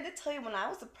also, I mean, I did tell you when I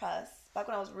was depressed, back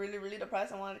when I was really, really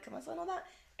depressed and wanted to kill myself and all that,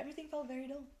 everything felt very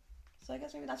dull. So I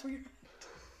guess maybe that's where you're at.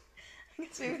 I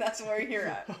guess maybe that's where you're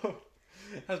at.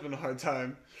 Has been a hard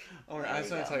time. Oh, There I you was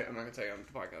gonna go. tell you. I'm not gonna tell you on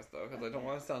the podcast though, because I don't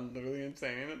want to sound literally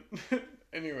insane.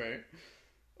 Anyway,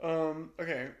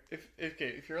 okay.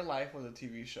 If your life was a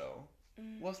TV show,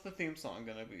 what's the theme song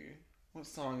gonna be? What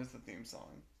song is the theme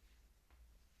song?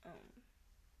 I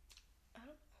don't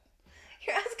know.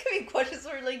 You're asking me questions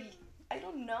where like I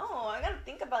don't know. I gotta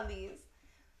think about these.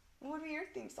 What would be your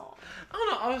theme song? I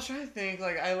don't know. I was trying to think.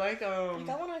 Like I like Like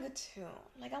I want like a tune.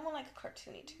 Like I want like a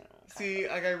cartoony tune. See,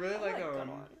 like I really like like a good one.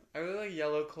 I really like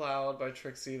Yellow Cloud by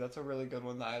Trixie. That's a really good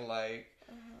one that I like.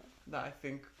 That I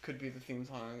think could be the theme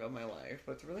song of my life.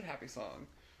 But it's a really happy song.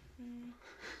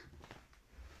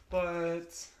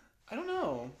 But I don't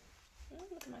know. Look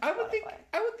at my I would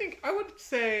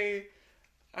Spotify.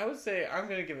 I would say I'm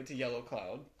gonna give it to Yellow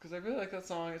Cloud because I really like that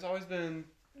song. It's always been.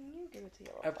 You give it to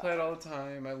Yellow I play it Cloud. all the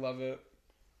time. I love it.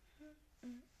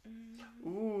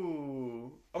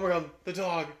 Ooh! Oh my God, the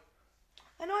dog!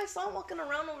 I know I saw him walking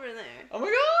around over there. Oh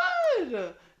my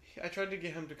God! I tried to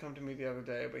get him to come to me the other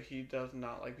day, but he does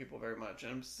not like people very much,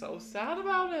 and I'm so sad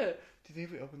about it. Do you think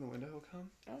if we open the window, he'll come?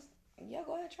 Yeah,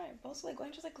 go ahead, try it. But also, like, go ahead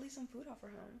and just like leave some food out for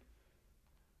him.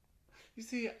 You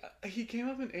see, he came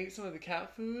up and ate some of the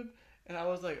cat food, and I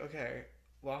was like, okay,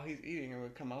 while he's eating, I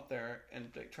would come out there and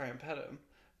like try and pet him.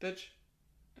 Bitch,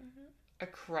 I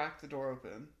cracked the door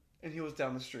open, and he was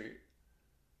down the street.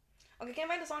 Okay, can I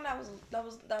find the song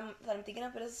that I'm thinking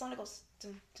of? But it's a song that goes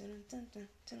dun, dun, dun, dun,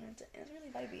 dun, dun, dun. It's really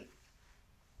vibey.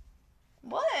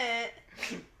 What?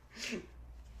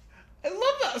 I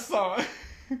love that song.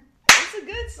 It's a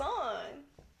good song.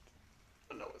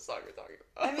 I don't know what song you're talking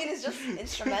about. I mean, it's just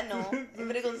instrumental,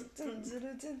 but it goes. Dun, dun,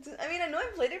 dun, dun, dun. I mean, I know I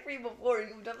played it for you before.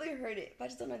 You've definitely heard it, but I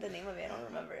just don't know the name of it. I don't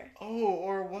remember. Oh,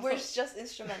 or what's Where that? it's just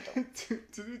instrumental.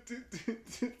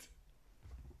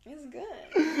 It's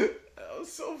good. That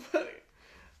was so funny.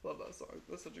 Love that song.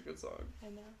 That's such a good song. I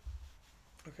know.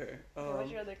 Okay.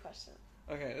 What's your other question?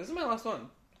 Okay, this is my last one.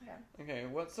 Okay. Okay,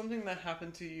 what's something that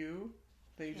happened to you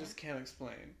that you just can't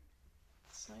explain?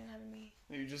 Something happened to me.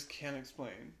 That you just can't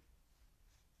explain.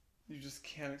 You just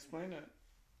can't explain it.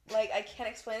 Like, I can't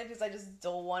explain it because I just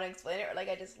don't want to explain it, or like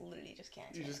I just literally just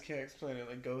can't. You just can't explain it,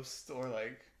 like ghosts or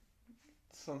like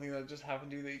something that just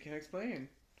happened to you that you can't explain.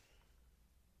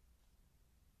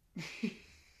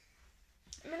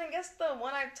 I mean, I guess the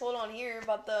one I've told on here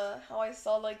about how I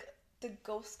saw like the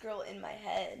ghost girl in my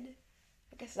head.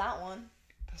 I guess that one.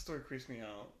 That story creeps me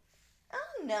out. I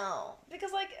don't know,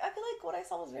 because like I feel like what I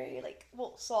saw was very like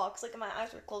cause like my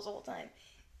eyes were closed the whole time.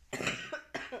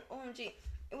 OMG,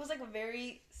 it was like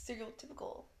very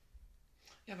stereotypical.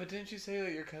 Yeah, but didn't you say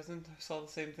that your cousin saw the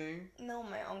same thing? No,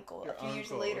 my uncle. Your A few years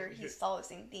uncle, later, he okay. saw the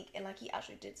same thing, and like he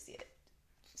actually did see it.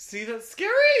 See, that's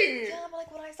scary! Yeah, but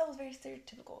like what I saw was very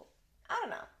stereotypical. I don't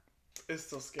know. It's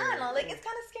still scary. I don't know. Like it's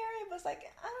kind of scary, but it's like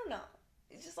I don't know.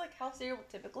 It's just like how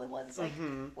stereotypical it was. It's like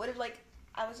what if like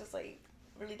I was just like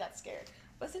really that scared?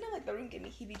 But sitting in like the room gave me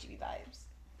heebie-jeebie vibes.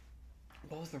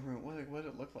 What was the room? What did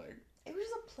it look like? It was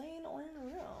just a plain orange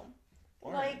room.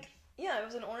 Orange? Like yeah, it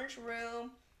was an orange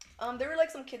room. There were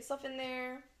like some kid stuff in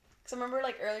there. Cause I remember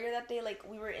like earlier that day, like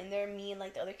we were in there, me and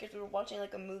like the other kids, we were watching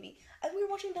like a movie. And we were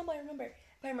watching Dumbo, I remember.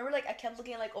 But I remember like I kept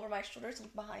looking like over my shoulder to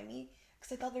look behind me,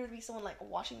 cause I thought there would be someone like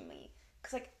watching me.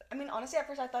 Cause like I mean honestly at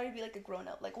first I thought it'd be like a grown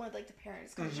up, like one of like the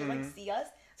parents, cause she'd like see us.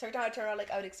 So every time I turned around,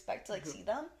 like I would expect to like see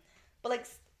them, but like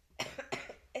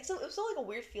it was still like a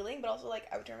weird feeling, but also like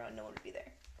I would turn around and no one would be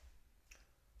there.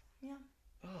 Yeah.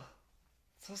 Oh,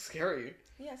 so scary.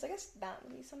 Yeah, so I guess that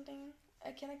would be something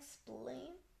I can explain.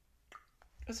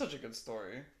 It's such a good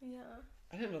story. Yeah.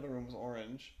 I didn't know the room was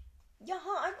orange. Yeah,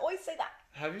 huh? I always say that.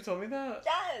 Have you told me that?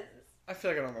 Yes. I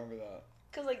feel like I don't remember that.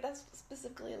 Cause like that's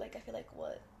specifically like I feel like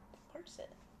what part said,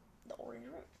 the orange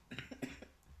room.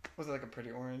 Was it like a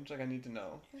pretty orange? Like I need to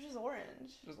know. It was just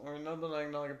orange. Just orange, not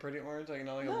like a pretty orange, like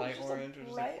not like No, a it was light just orange, or a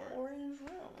just bright like orange room.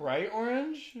 bright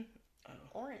orange. Oh.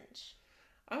 Orange.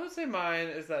 I would say mine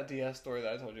is that DS story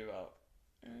that I told you about.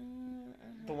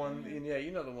 The one, yeah,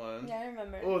 you know the one. Yeah, I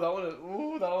remember. Oh, that one is.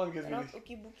 Ooh, that one gives me. That was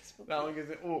ookie bookie spooky. That one gives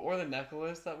me. Ooh, or the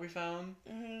necklace that we found.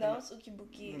 That was ookie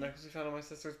bookie. The necklace we found on my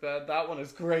sister's bed. That one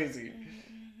is crazy.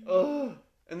 Ugh.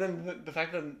 And then the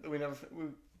fact that we never.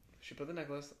 she put the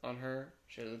necklace on her.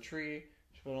 She had a tree.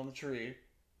 She put it on the tree,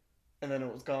 and then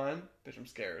it was gone. Bitch, I'm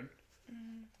scared.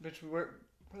 Bitch, where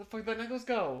the fuck did that necklace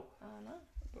go? I don't know.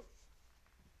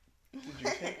 Did you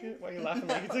take it? Why are you laughing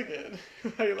like you took it?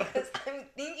 Why are you laughing? Because I'm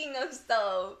thinking of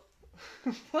stuff.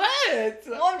 What?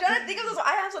 Well, I'm trying to think of this.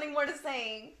 I have something more to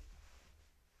say.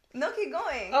 No, keep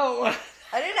going. Oh.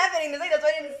 I didn't have anything to say. That's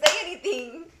why I didn't say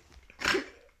anything.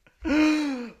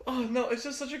 Oh no, it's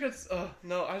just such a good.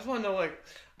 No, I just want to know. Like,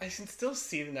 I can still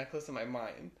see the necklace in my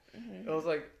mind. It was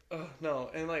like, oh no,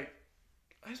 and like,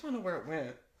 I just want to know where it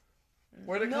went.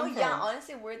 Where did it come from? No, yeah,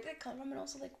 honestly, where did it come from, and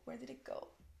also like, where did it go?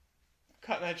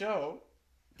 Cotton Eye Joe.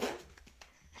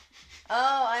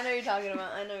 Oh, I know what you're talking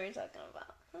about.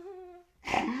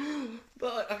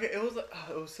 But like, okay, it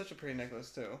was such a pretty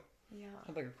necklace too. Yeah. It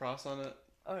had like a cross on it.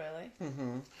 Oh really?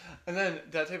 And then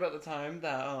did I tell you about the time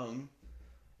that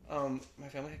my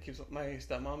family my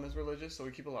stepmom is religious, so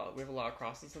we have a lot of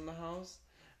crosses in the house.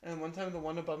 And one time the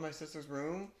one above my sister's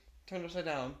room turned upside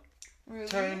down. Really?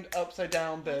 Turned upside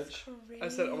down, bitch. Crazy. I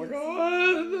said, oh my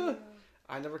god.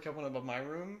 I never kept one above my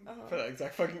room for that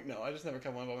exact fucking. No, I just never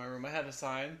kept one above my room. I had a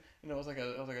sign, and it was like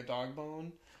a dog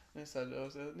bone, and it said it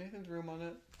was Nathan's room on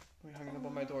it. We hung it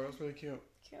above my door. It was really cute.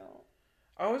 Cute.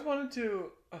 I always wanted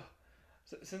to. I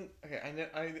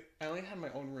only had my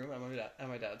own room at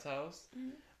my dad's house,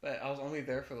 but I was only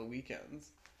there for the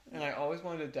weekends, and I always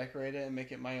wanted to decorate it and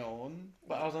make it my own.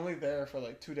 But I was only there for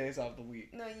like 2 days out of the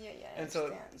week. No, yeah. And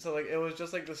so like it was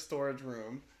just like the storage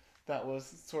room that was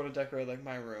sort of decorated like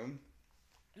my room.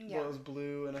 Yeah. Well, it was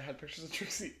blue, and I had pictures of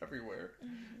Trixie everywhere.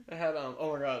 I had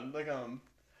oh my god, like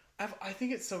I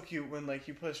think it's so cute when like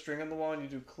you put a string on the wall and you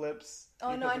do clips.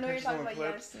 Oh no, I know what you're talking about.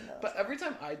 Yeah, I've seen those. But every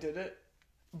time I did it,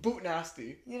 boot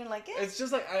nasty. You didn't like it? It's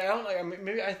just like I don't like. I mean,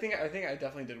 maybe I think I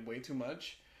definitely did way too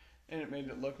much, and it made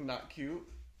it look not cute.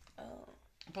 Oh.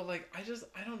 But like I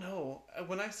don't know.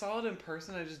 When I saw it in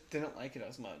person, I just didn't like it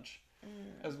as much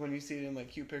as when you see it in like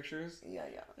cute pictures. Yeah.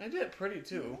 And I did it pretty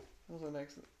too. It was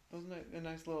a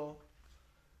nice little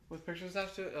with pictures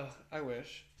attached to it. Ugh, I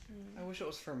wish it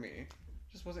was for me.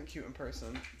 Just wasn't cute in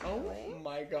person. Oh really?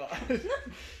 My god. Dang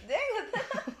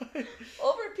it.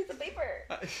 Over a piece of paper.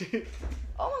 Oh my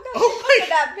god, oh she put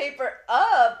that paper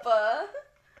up. Oh,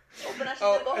 but now she's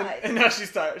gonna go hide. And now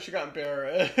she's tired. She got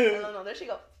embarrassed. No, there she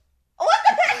go. Oh, what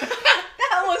the heck?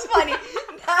 That was funny.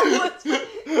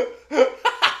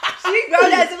 She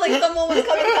grabbed as if like someone was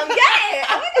coming to come get it.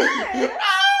 Oh my god.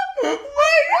 Oh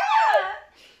my god.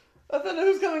 I thought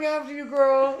who's coming after you,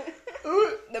 girl.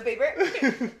 The paper?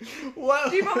 Wow.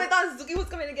 She probably thought Suki was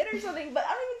coming to get her or something, but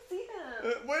I don't even see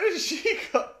him. Where did she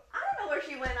go? I don't know where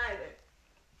she went either.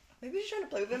 Maybe she's trying to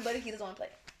play with him, but he doesn't want to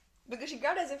play. Because she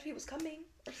grabbed as if he was coming,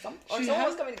 or someone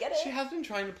was coming to get it. She has been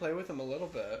trying to play with him a little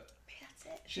bit. Maybe that's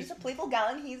it. She's a playful gal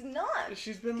and he's not.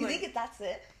 She's been you think that's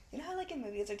it? You know how like in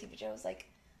movies or TV shows, like,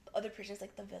 the other person's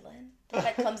like the villain?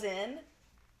 That comes in?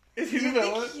 Is he the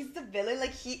villain? Think he's the villain?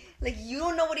 Like you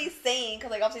don't know what he's saying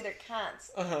because like obviously they're cats.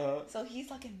 So he's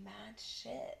talking mad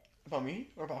shit. About me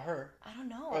or about her? I don't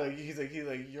know. Or like he's like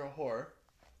you're a whore.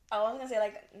 Oh, I was gonna say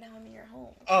like now I'm in your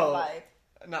home. Oh. Vibe.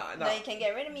 No, you can't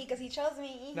get rid of me because he chose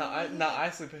me. I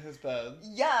sleep in his bed.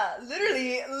 Yeah,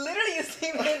 literally you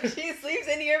sleep in. She sleeps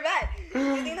in your bed.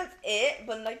 You think that's it?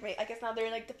 But like, I guess now they're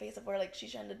in like the phase of where like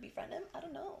she's trying to befriend him. I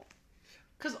don't know.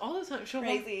 Cause all the time she'll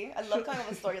crazy. I love kind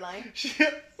of a storyline.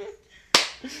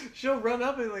 She'll run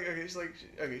up and like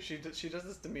she does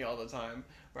this to me all the time.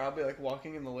 Where I'll be like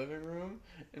walking in the living room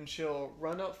and she'll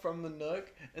run up from the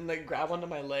nook and like grab onto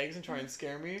my legs and try and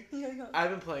scare me. Yeah. I've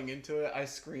been playing into it. I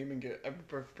scream and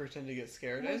pretend to get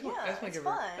scared. I just want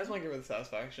to give her the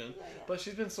satisfaction. Yeah. But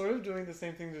she's been sort of doing the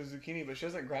same thing to Zucchini, but she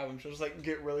doesn't grab him. She'll just like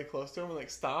get really close to him and like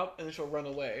stop and then she'll run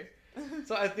away.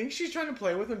 So I think she's trying to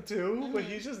play with him too, but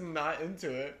he's just not into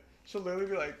it. She'll literally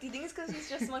be like... Do you think it's because he's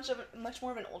just much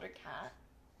more of an older cat?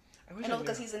 I know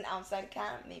because he's an outside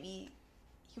cat, maybe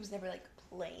he was never like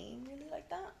playing really like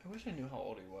that. I wish I knew how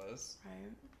old he was.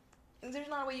 Right. There's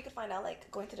not a way you could find out,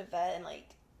 like going to the vet and like...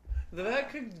 The vet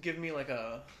could give me like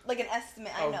an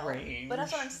estimate, I know. Range. But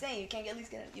that's what I'm saying. You can't at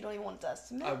least get you don't even want to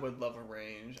estimate. I would love a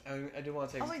range. I do want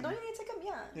to take I was like, don't you need to take him?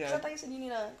 Yeah. Because I thought you said you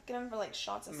need to get him for like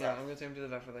shots and stuff. Yeah, I'm going to take him to the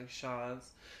vet for like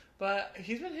shots. But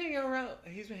he's been hanging out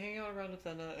around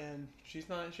Athena and she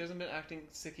hasn't been acting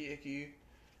sicky icky.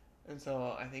 And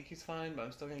so I think he's fine, but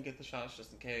I'm still going to get the shots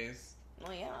just in case.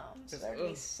 Oh yeah, it's better to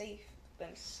be safe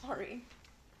than sorry.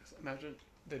 Imagine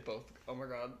they both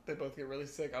get really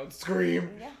sick. I would scream.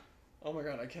 Yeah. Oh my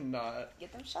god, I cannot.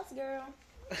 Get them shots, girl.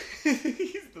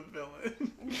 He's the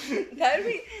villain. That would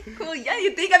be cool. Yeah,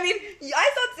 you think? I mean,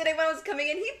 I saw today when I was coming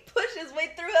in, he pushed his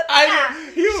way through a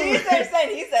She started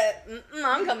saying, he said,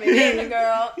 I'm coming in,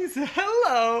 girl. He said,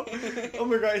 hello. Oh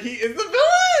my god, he is the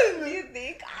villain. You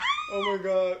think? Oh my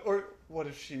god. Or what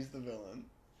if she's the villain?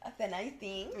 Then I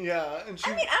think. Yeah, and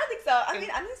I mean, I don't think so. I mean,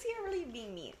 I didn't see her really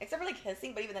being mean, except for like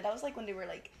hissing. But even then, that was like when they were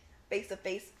like face to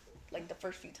face, like the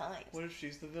first few times. What if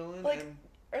she's the villain? Like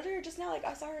earlier, just now, like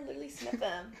I saw her literally sniff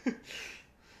him.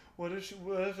 What if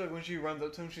like, when she runs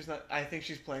up to him, she's not? I think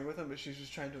she's playing with him, but she's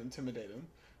just trying to intimidate him.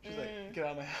 She's like, "Get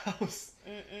out of my house."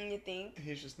 You think?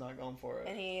 He's just not going for it.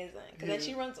 And he isn't, because then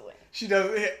she runs away. She does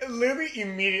literally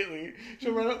immediately.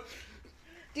 She'll run up.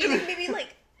 Do you think maybe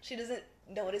like she doesn't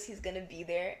notice he's gonna be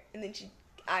there, and then she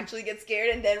actually gets scared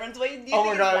and then runs away? Do you oh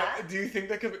think my god! That? Do you think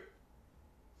that could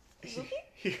be? Okay.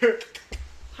 Here,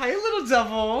 hi, little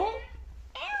devil.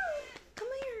 Come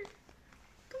here.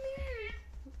 Come here.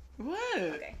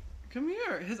 What? Okay. Come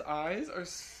here. His eyes are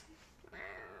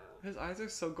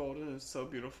so golden and so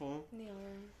beautiful. Yeah.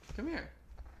 Come here.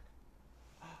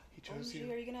 He chose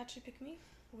you. Are you gonna actually pick me?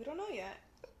 We don't know yet.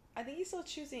 I think he's still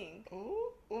choosing.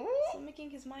 Oh. Still making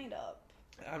his mind up.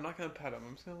 I'm not gonna pet him.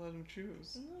 I'm just gonna let him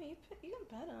choose. No, you can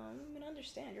pet him. I mean, I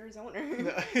understand. You're his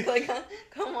owner. Like,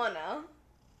 come on now.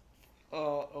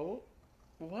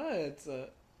 What?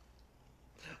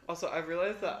 Also, I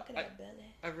realized that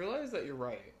I realized that you're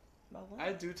right. About what?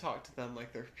 I do talk to them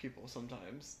like they're people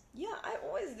sometimes. Yeah, I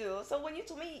always do. So when you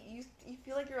told me you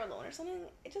feel like you're alone or something,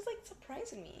 it just like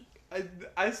surprised me.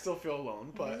 I still feel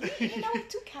alone, but even now with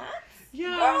 2 cats.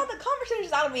 Yeah. Girl, the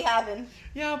conversations I would be having.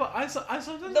 Yeah, but I sometimes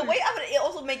the way I would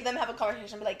also make them have a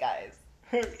conversation, be like, guys.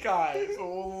 Guys,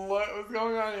 what's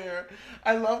going on here?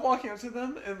 I love walking up to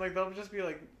them and like they'll just be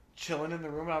like chilling in the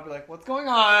room and I'll be like, what's going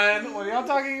on? What are y'all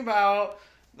talking about?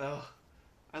 No.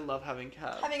 I love having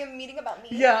cats. Having a meeting about me.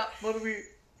 Yeah.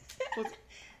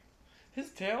 His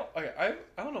tail? Okay,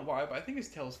 I don't know why, but I think his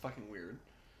tail is fucking weird.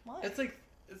 Why? It's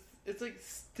like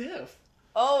stiff.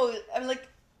 Oh, I'm like,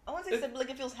 I want to say stiff, but like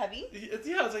it feels heavy. It's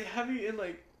like heavy and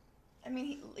like. I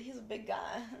mean, he's a big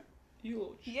guy.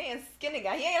 He ain't a skinny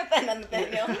guy. He ain't a thin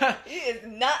Nathaniel. He is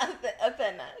not a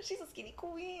thin. She's a skinny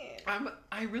queen.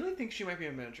 I really think she might be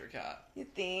a miniature cat. You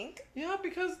think? Yeah,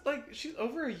 because like she's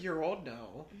over a year old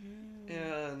now,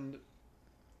 and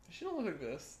she don't look like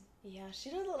this. Yeah, she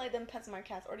doesn't look like them PetSmart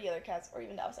cats or the other cats or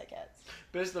even the outside cats.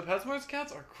 Bitch, the PetSmart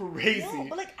cats are crazy. No,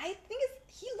 but like I think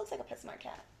he looks like a PetSmart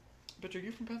cat. Bitch, are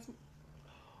you from PetSmart?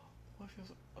 What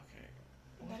feels okay?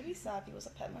 That'd be sad if he was a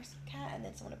PetSmart cat and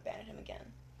then someone abandoned him again.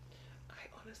 I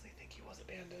honestly think he was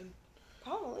abandoned.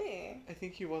 Probably. I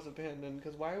think he was abandoned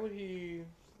because why would he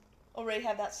already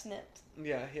have that snipped?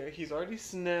 Yeah, he's already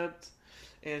snipped,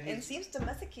 and seems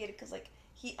domesticated because like.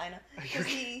 I know. Because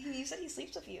he said he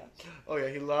sleeps with you. Oh yeah,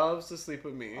 he loves to sleep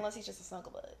with me. Unless he's just a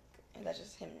snuggle bug. And that's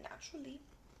just him naturally.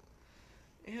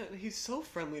 And he's so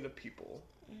friendly to people.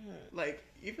 Mm-hmm. Like,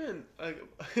 even...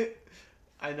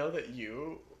 I know that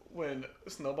when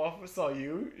Snowball saw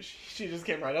you, she just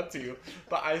came right up to you.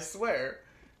 But I swear,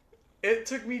 it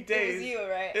took me days. It was you,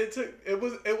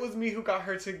 right? It was me who got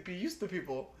her to be used to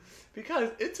people. Because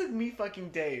it took me fucking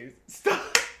days.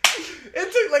 Stop!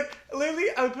 It took, like, literally,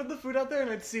 I would put the food out there and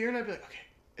I'd see her and I'd be like, okay,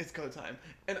 it's go time.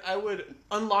 And I would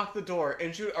unlock the door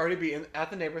and she would already be at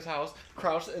the neighbor's house,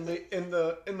 crouched in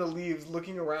the leaves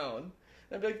looking around.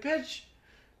 And I'd be like, bitch.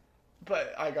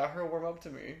 But I got her to warm up to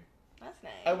me. That's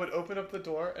nice. I would open up the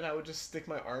door and I would just stick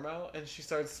my arm out and she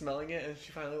started smelling it and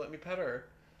she finally let me pet her.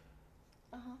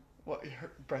 Uh-huh. What,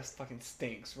 her breast fucking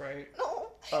stinks, right? No,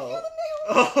 I feel Oh. the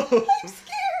nails. Oh. I'm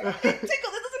scared. It tickles. It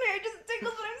doesn't hurt. It just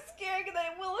tickles, but I'm scared because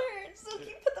it will hurt. So can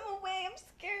you put them away? I'm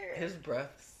scared. His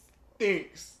breath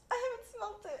stinks. I haven't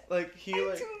smelled it. Like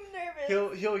I'm too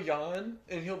nervous. He'll yawn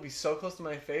and he'll be so close to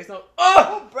my face. And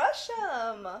Oh, brush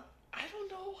him. I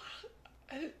don't know.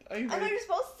 I know you're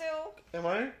supposed to. Am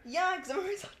I? Yeah, because I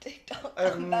remember it's on TikTok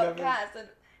I've about never... cats and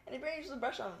you should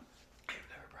brush them. I've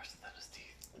never brushed Athena's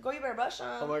teeth. Go, you better brush them.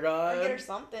 Oh my god. Or get her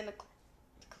something to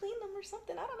clean them or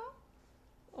something. I don't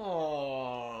know.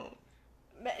 Aww.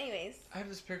 But anyways. I have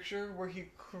this picture where he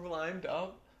climbed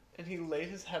up and he laid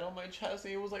his head on my chest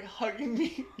and he was like hugging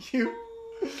me. Oh,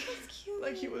 that's cute.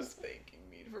 Like he was thanking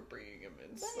me for bringing him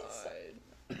inside.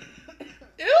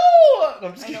 Ew! No,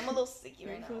 I'm just I know I'm a little sicky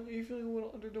right now. Are you feeling a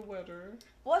little under the weather?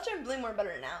 Well, I'm feeling more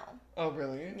better now. Oh,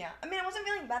 really? Yeah. I mean, I wasn't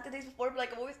feeling bad the days before, but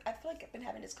like I feel like I've been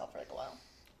having this cough for like a while.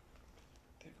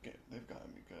 They've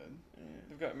gotten me good.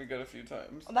 They've gotten me good a few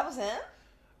times. Oh, that was him?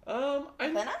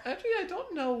 I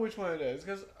don't know which one it is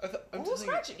because who's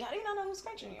scratching you? How do you not know who's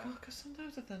scratching you? Because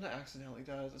sometimes Athena accidentally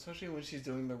does, especially when she's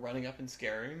doing the running up and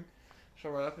scaring.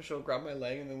 She'll run up and she'll grab my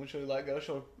leg, and then when she'll let go,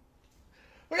 she'll...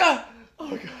 Oh my god! Oh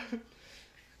my god!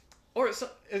 Or so,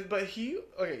 but he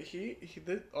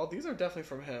all these are definitely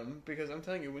from him, because I'm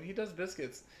telling you, when he does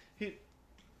biscuits, he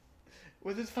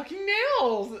with his fucking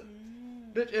nails,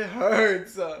 bitch, it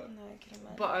hurts. No, I can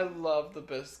imagine. But I love the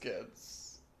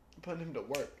biscuits. I'm putting him to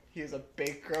work. He is a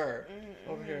baker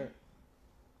over here.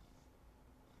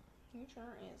 He sure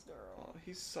is, girl. Oh,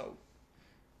 he's so.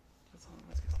 That's all.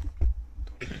 Let's get.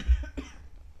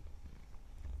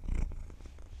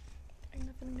 Ain't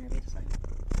nothing in there to say.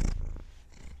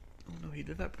 Oh no, he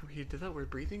did that. He did that weird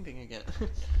breathing thing again.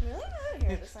 Really? I didn't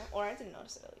hear it this time. Or I didn't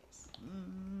notice it at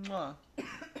least. Mwah.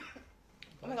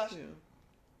 Oh my gosh.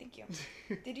 Thank you.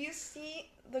 Did you see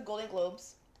the Golden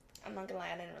Globes? I'm not gonna lie,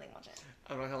 I didn't really watch it.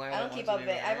 I'm not gonna lie. I don't keep up with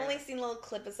it. I've only seen little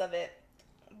clips of it.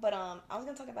 But I was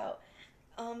gonna talk about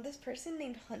this person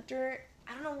named Hunter.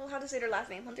 I don't know how to say their last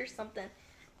name. Hunter something.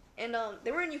 And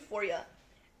they were in Euphoria.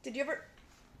 Did you ever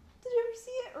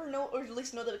see it or know, or at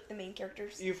least know the main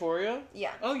characters? Euphoria?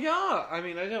 Yeah. Oh yeah. I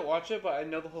mean, I didn't watch it, but I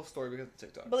know the whole story because of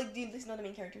TikTok. But like, do you at least know the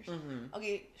main characters? Mm-hmm.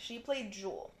 Okay, she played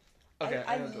Jewel. Okay,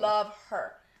 I love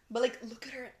her. But like, look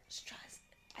at her dress.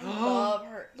 I love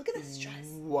her. Look at this dress.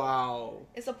 Wow.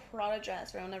 It's a Prada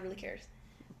dress for anyone that really cares.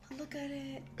 But look at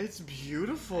it. It's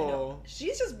beautiful.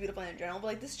 She's just beautiful in general, but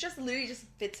like this just literally just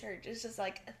fits her. It's just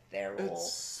like a ethereal,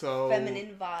 It's so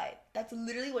feminine vibe. That's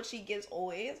literally what she gives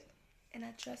always. And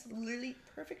that dress is literally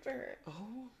perfect for her.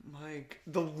 Oh my!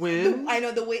 The wind. I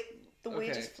know the way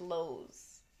it just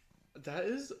flows. That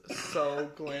is so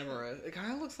glamorous. It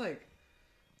kind of looks like.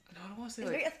 No, I don't want to say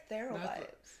It's like. very ethereal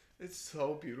vibes. It's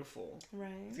so beautiful.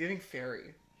 Right. It's giving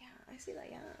fairy. Yeah, I see that.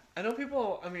 Yeah. I know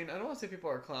people. I mean, I don't want to say people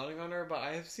are clowning on her, but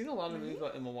I have seen a lot of news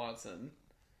about Emma Watson.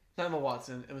 Not Emma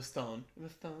Watson. Emma Stone. Emma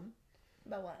Stone.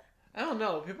 About what? I don't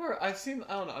know. People are. I've seen.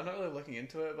 I don't know. I'm not really looking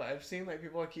into it, but I've seen like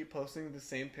people keep posting the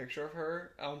same picture of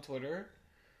her on Twitter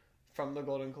from the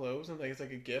Golden Globes, and like it's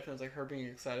like a GIF, and it's like her being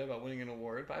excited about winning an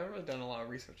award. But I haven't really done a lot of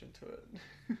research into it.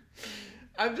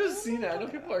 I've just seen it. I know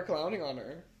people are clowning on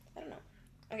her. I don't know.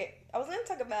 Okay, I was gonna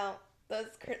talk about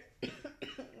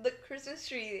the Christmas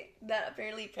tree that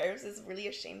apparently Paris is really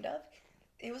ashamed of.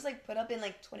 It was like put up in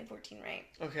like 2014, right?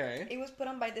 Okay. It was put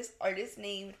on by this artist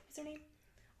named, what's her name?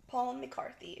 Paul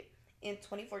McCarthy in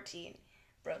 2014.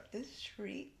 Bro, this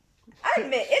tree, I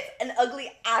admit, it's an ugly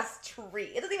ass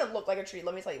tree. It doesn't even look like a tree.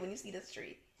 Let me tell you, when you see this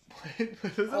tree. What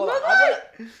does it Hold look on,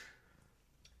 like? it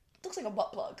looks like a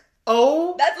butt plug.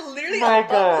 Oh, That's literally my a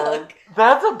butt God. plug.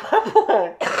 That's a butt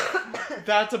plug.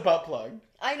 That's a butt plug.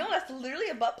 I know, that's literally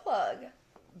a butt plug.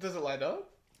 Does it light up?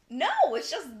 No,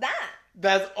 it's just that.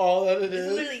 That's all that it It's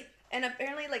is? literally, and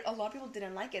apparently, like, a lot of people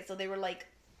didn't like it, so they were, like,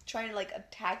 trying to, like,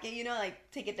 attack it, you know, like,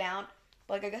 take it down.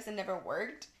 But, like, I guess it never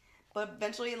worked. But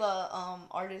eventually, the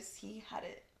artist, he had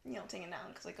it, you know, taken down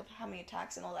because, like, of how many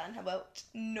attacks and all that, and how about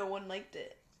no one liked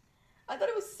it. I thought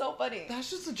it was so funny. That's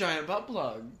just a giant butt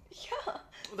plug. Yeah.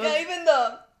 That's... Yeah, even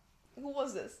who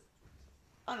was this?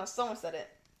 I don't know, someone said it.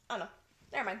 I don't know.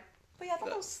 Never mind. But yeah, I thought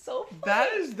that was so funny.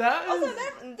 That is... Also,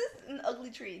 this is an ugly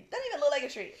tree. Doesn't even look like a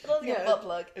tree. It looks like a butt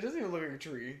plug. It doesn't even look like a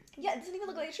tree. Yeah, it doesn't even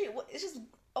look like a tree. It's just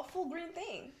a full green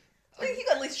thing. Like, you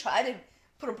could at least try to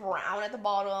put a brown at the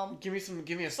bottom. Give me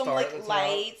a some star like at the top.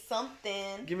 light,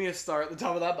 something. Give me a star at the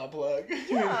top of that butt plug.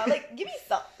 Yeah, like give me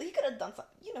something. He could have done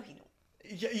something. You know he knew.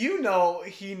 Yeah, you know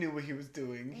he knew what he was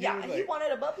doing. He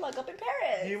wanted a butt plug up in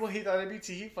Paris. He thought it'd be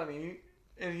tee funny,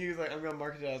 and he was like, "I'm gonna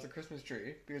market it as a Christmas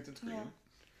tree because it's green." Yeah.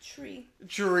 Tree.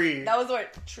 That was the word.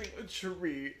 Tree.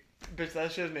 Tree. Bitch,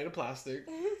 that shit is made of plastic.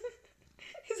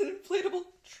 It's an inflatable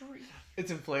tree.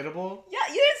 It's inflatable?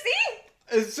 Yeah, you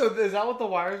didn't see? So is that what the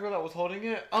wires were that was holding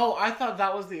it? Oh, I thought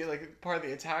that was the like part of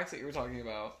the attacks that you were talking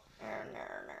about.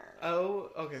 Oh,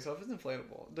 okay. So if it's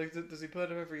inflatable, like, does he put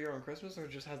it up every year on Christmas, or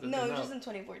just has it? No, just in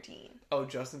 2014. Oh,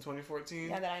 just in 2014.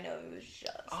 Yeah, that I know it was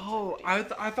just. Oh, I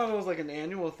thought it was like an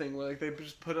annual thing where like they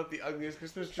just put up the ugliest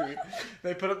Christmas tree.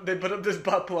 they put up this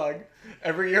butt plug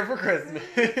every year for Christmas.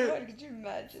 God, could you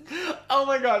imagine? Oh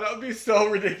my god, that would be so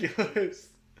ridiculous.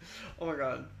 Oh my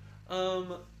god.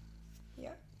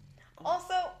 Yeah.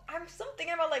 Also, I'm still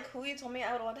thinking about like who you told me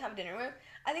I would want to have dinner with.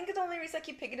 I think the only reason I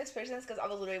keep picking this person is because I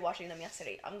was literally watching them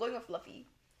yesterday. I'm going with Fluffy.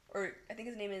 Or I think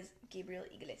his name is Gabriel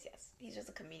Iglesias. He's just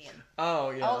a comedian.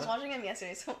 Oh, yeah. I was watching him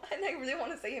yesterday, so I really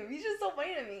want to say him. He's just so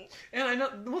funny to me. And I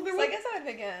know... Well, I guess I would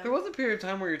pick him. There was a period of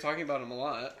time where you're talking about him a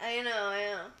lot. I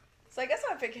know. So I guess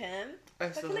I would pick him. I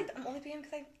feel still... like I'm only picking him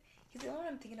because he's the only one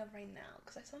I'm thinking of right now.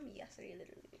 Because I saw him yesterday,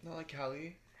 literally. Not like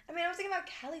Callie? I mean, I was thinking about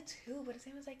Callie too, but his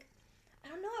name was like... I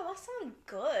don't know, I want someone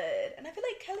good. And I feel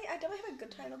like Kelly, I definitely have a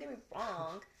good time, don't get me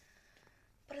wrong.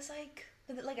 But it's like,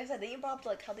 But then, like I said, then you brought up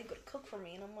like how they could cook for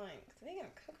me, and I'm like, they gonna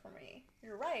cook for me?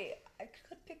 You're right. I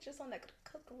could picture someone that could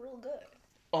cook real good.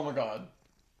 Oh my god.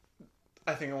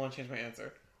 I think I want to change my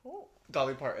answer. Ooh.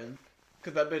 Dolly Parton.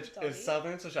 Because that bitch Dolly? is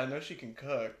Southern, so I know she can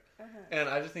cook. And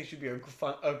I just think she'd be a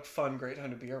fun, great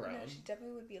time to be around. No, she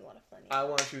definitely would be a lot of fun. I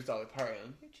want to choose Dolly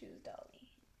Parton. You choose Dolly.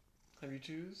 Have you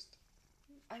choose?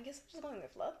 I guess I'm just going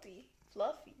with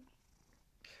Fluffy.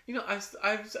 You know, I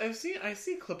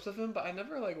see clips of him, but I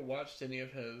never like watched any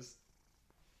of his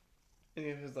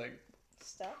like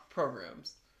stuff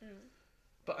programs.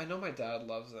 But I know my dad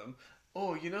loves him.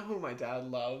 Oh, you know who my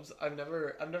dad loves? I've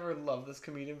never loved this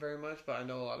comedian very much, but I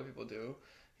know a lot of people do.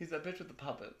 He's that bitch with the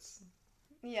puppets.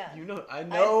 Yeah. You know, I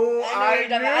know. I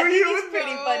think he's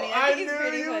pretty funny. I think he's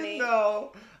pretty funny.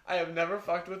 No, I have never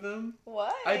fucked with him.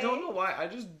 Why? I don't know why. I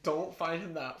just don't find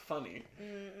him that funny.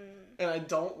 And I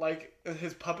don't like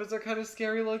his puppets are kind of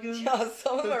scary looking. Yeah,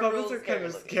 some of his them puppets are kind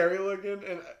of scary looking,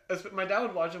 and my dad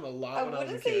would watch him a lot when I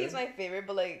was a kid. I wouldn't say he's my favorite,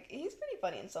 but like he's pretty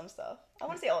funny in some stuff. I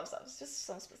wouldn't say all of stuff. It's just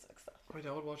some specific stuff. My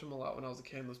dad would watch him a lot when I was a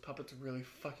kid, and those puppets really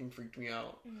fucking freaked me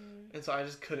out. And so I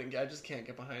just can't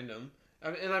get behind him.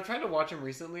 And I've tried to watch him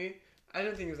recently. I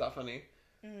didn't think he was that funny.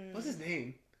 What's his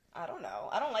name? I don't know.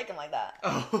 I don't like him like that.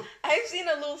 Oh. I've seen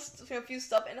a few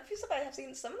stuff, and a few stuff I have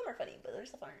seen. Some of them are funny, but other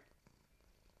stuff aren't.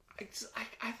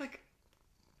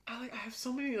 I have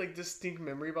so many like distinct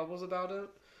memory bubbles about it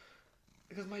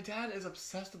because my dad is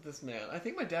obsessed with this man. I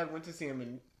think my dad went to see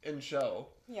him in show.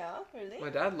 Yeah, really? My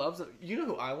dad loves him. You know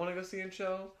who I want to go see in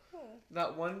show? Who?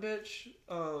 That one bitch.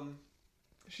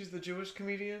 She's the Jewish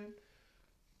comedian.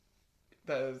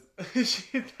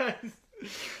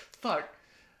 Fuck.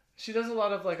 She does a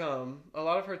lot of like a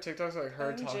lot of her TikToks are like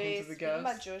her talking to the guests.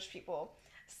 About Jewish people.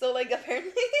 So like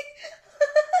apparently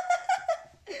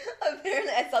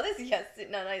I saw this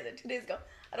not even 2 days ago.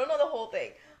 I don't know the whole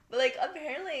thing. But like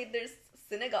apparently there's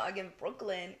synagogue in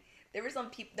Brooklyn. There were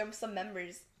some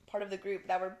members, part of the group,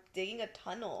 that were digging a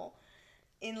tunnel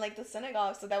in like the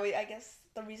synagogue, so that way I guess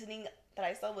the reasoning that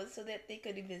I saw was so that they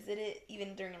could visit it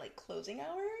even during like closing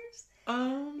hours.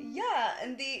 Yeah,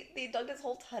 and they dug this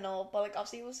whole tunnel, but like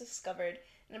obviously it was discovered,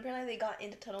 and apparently they got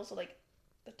into tunnel, so like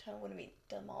the tunnel wouldn't be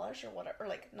demolished or whatever, or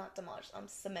like not demolished,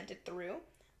 cemented through.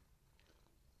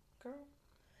 Girl,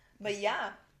 but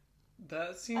yeah,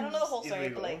 that seems. I don't know the whole story,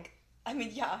 illegal. but like, I mean,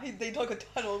 yeah, they dug a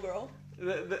tunnel, girl.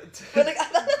 But like, I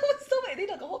thought that was so weird. They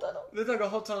dug a whole tunnel. They dug a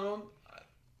whole tunnel.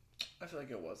 I feel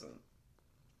like it wasn't.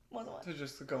 Wasn't what? To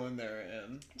just go in there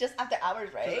and. Just after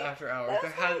hours, right? Just after hours.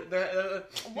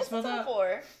 What's the tunnel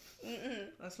for?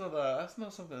 I smell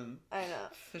something. I know.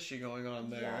 Fishy going on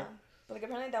there. Yeah. But like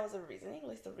apparently that was the reasoning. At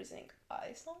least the reasoning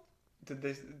I saw.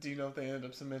 Do you know if they ended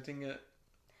up cementing it?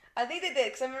 I think they did,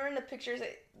 because I remember in the pictures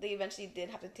that they eventually did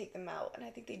have to take them out, and I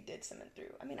think they did cement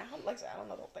through. I mean, I don't know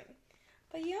the whole thing,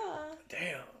 but yeah.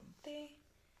 Damn. They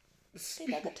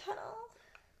dug a tunnel.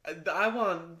 I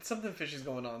want something fishy's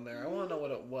going on there. I want to know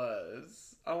what it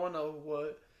was. I want to know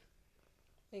what.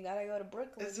 You gotta go to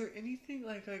Brooklyn. Is there anything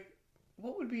like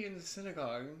what would be in the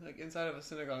synagogue, like inside of a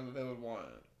synagogue that they would want?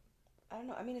 I don't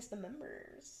know. I mean, it's the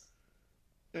members.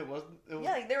 It was.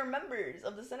 Yeah, like they were members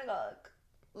of the synagogue.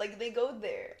 Like they go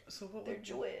there. So what? They're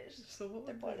Jewish. So what?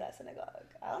 They're part of that synagogue.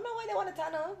 I don't know why they want a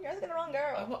tunnel. You're asking the wrong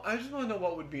girl. I just want to know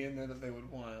what would be in there that they would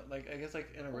want. Like I guess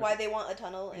like in a. Why they want a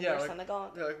tunnel in their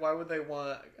synagogue? Yeah, like why would they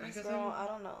want? I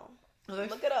don't know.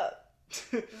 Look it up.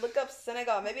 Look up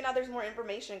synagogue. Maybe now there's more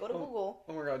information. Go to Google.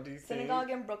 Oh my god, do you synagogue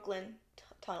in Brooklyn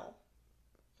tunnel.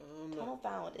 Tunnel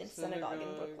found in synagogue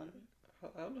in Brooklyn.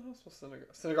 I don't know how to spell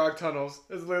synagogue. Synagogue tunnels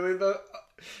is literally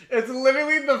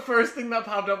the first thing that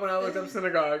popped up when I looked up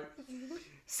synagogue.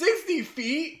 60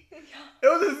 feet? Yeah. It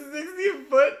was a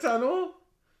 60-foot tunnel?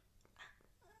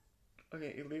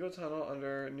 Okay, illegal tunnel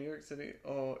under New York City.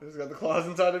 Oh, it's got the claws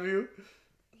inside of you?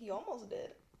 He almost did.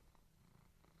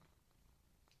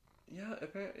 Yeah,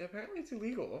 apparently it's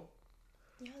illegal.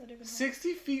 Yeah,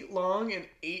 60 feet long and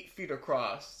 8 feet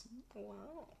across.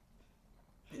 Wow.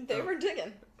 They were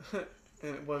digging.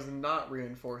 And it was not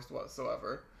reinforced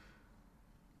whatsoever.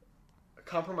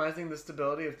 Compromising the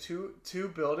stability of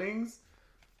two buildings.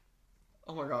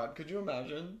 Oh my god, could you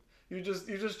imagine? You're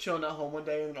just chilling at home one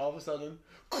day and then all of a sudden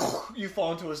you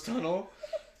fall into his tunnel.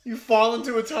 You fall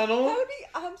into a tunnel. That would be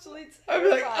absolutely terrifying. I'd be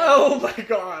like, oh my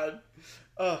god.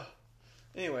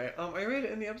 Anyway, are you ready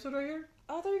to end the episode right here?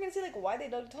 Oh, I thought you were gonna say like why they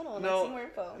dug a tunnel and see more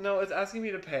info. No, it's asking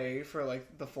me to pay for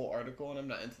like the full article, and I'm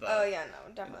not into that. Oh yeah,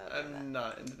 no, definitely. I'm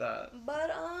not into that.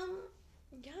 But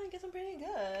yeah, I guess I'm pretty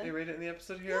good. Are you ready to end the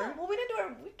episode here? Yeah, well, we didn't do our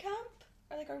recap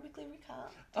or like our weekly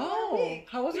recap.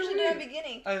 How was your week? We should do it at the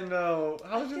beginning. I know.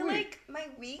 How was your week? I feel like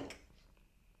my week.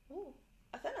 Ooh,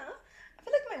 I don't know. I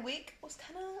feel like my week was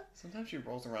kind of... Sometimes she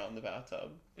rolls around in the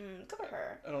bathtub. Good for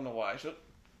her. I don't know why.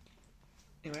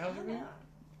 Anyway, how's your week?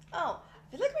 Oh,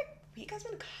 I feel like my week has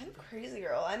been kind of crazy,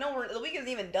 girl. I know the week isn't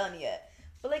even done yet.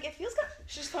 But, like, it feels kind of...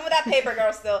 She's playing with that paper,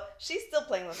 girl, still. She's still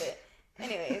playing with it.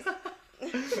 Anyways.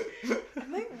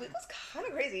 My week was kind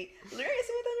of crazy. Literally,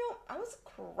 Daniel, I was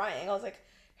crying. I was like,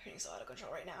 everything's so out of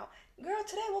control right now. Girl,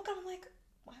 today I woke up, I'm like,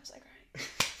 why was I crying?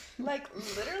 Like,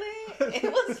 literally, I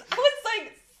was,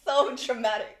 like, so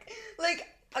dramatic. Like,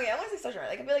 okay, I want to say so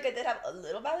dramatic. Like, I feel like I did have a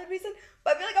little valid reason,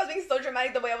 but I feel like I was being so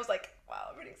dramatic the way I was like, wow,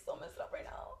 everything's so messed up right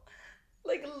now.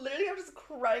 Like, literally, I'm just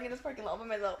crying in this parking lot by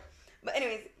myself. But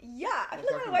anyways, yeah, I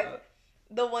feel like my wife,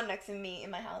 the one next to me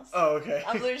in my house. Oh, okay.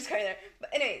 I'm literally just crying there.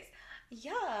 But anyways,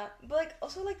 yeah, but like,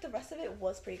 also, like, the rest of it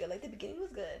was pretty good. Like, the beginning was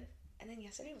good, and then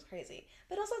yesterday was crazy.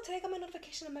 But also, today I got my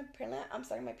notification on my period. I'm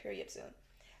starting my period soon.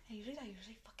 And that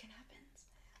usually fucking happens.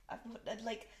 I've,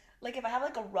 like, if I have,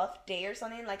 like, a rough day or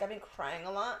something, like, I've been crying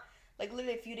a lot, like,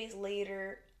 literally a few days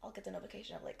later, I'll get the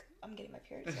notification of, like, I'm getting my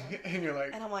period soon. And you're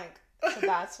like... And I'm like, so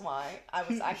that's why I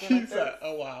was acting like this.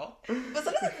 Oh, wow. But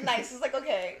sometimes it's nice. It's like,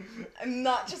 okay, I'm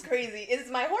not just crazy. It's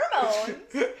my hormones.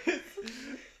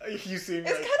 You seem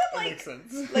it's like... kind of it like... makes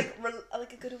sense.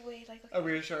 Like a good way, like... Okay. A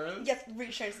reassurance? Yes,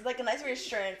 reassurance. It's like a nice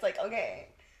reassurance. Like, okay,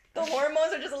 the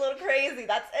hormones are just a little crazy.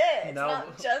 That's it. It's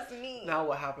not just me. Now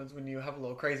what happens when you have a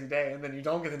little crazy day and then you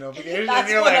don't get the notification? That's and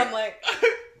you're when like, I'm like,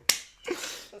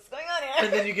 what's going on here?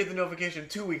 And then you get the notification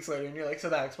 2 weeks later and you're like, so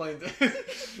that explains it.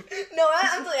 No,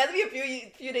 I'm telling you, it had to be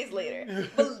a few days later.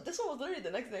 But this one was literally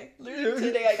the next day. Literally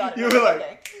today I got it. You were like...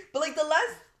 Day. But like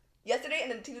yesterday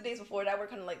and then 2 days before that were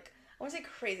kind of like, I wouldn't say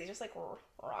crazy, just like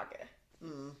rocket.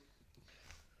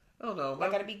 I don't know. I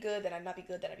gotta be good, then I'd not be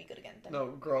good, then I'd be good again.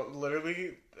 No, girl,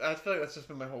 literally, I feel like that's just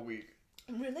been my whole week.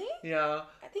 Really? Yeah.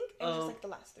 I think it was just like the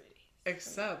last 3 days.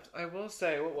 Except, I will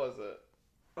say, what was it?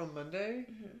 On Monday?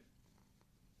 Mm-hmm.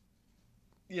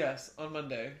 Yes, on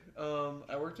Monday.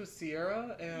 I worked with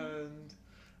Sierra and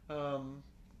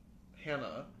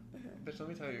Hannah. Mm-hmm. Bitch, let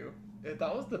me tell you, that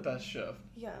was the best shift.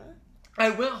 Yeah.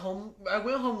 I went home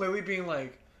literally being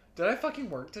like, did I fucking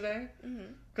work today?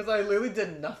 Because I literally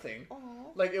did nothing. Aww.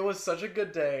 Like, it was such a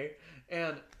good day.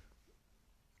 And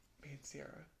me and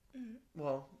Sierra.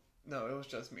 Well, no, it was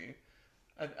just me.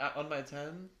 On my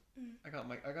 10, I got in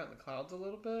the clouds a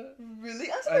little bit. Really?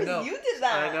 I'm surprised you did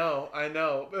that. I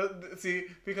know. But, see,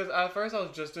 because at first I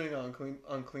was just doing it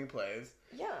on clean plays.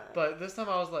 Yeah. But this time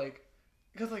I was like,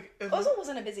 because like it also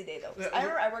wasn't a busy day though. I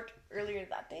remember I worked earlier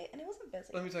that day and it wasn't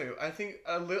busy. Let me tell you, I think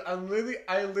I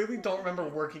literally don't remember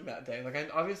working that day.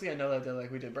 Like obviously I know that day, like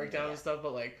we did breakdown and stuff,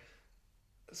 but like,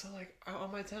 so like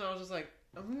on my 10 I was just like,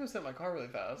 I'm gonna go sit in my car really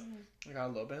fast. I got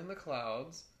a little bit in the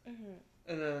clouds,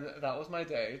 and then that was my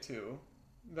day too.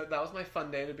 That was my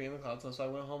fun day to be in the clouds. So I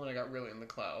went home and I got really in the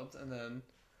clouds, and then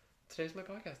today's my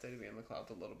podcast day to be in the clouds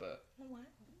a little bit. What?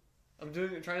 I'm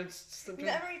trying.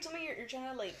 You told me you're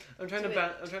trying to like. I'm trying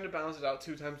to balance it out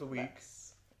 2 times a week.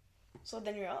 So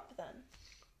then you're up then.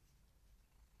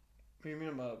 What do you mean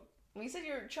I'm up? Well, you said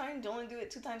you're trying to only do it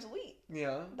 2 times a week.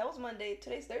 Yeah. That was Monday.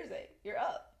 Today's Thursday. You're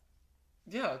up.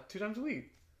 Yeah, 2 times a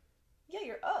week. Yeah,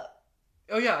 you're up.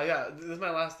 Oh yeah. This is my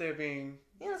last day of being.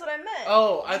 Yeah, that's what I meant.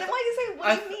 Oh, then why you say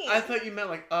what do you mean? I thought you meant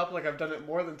like up, like I've done it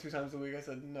more than 2 times a week. I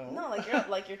said no. No, like you're up,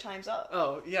 like your time's up.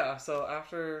 Oh yeah, so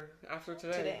after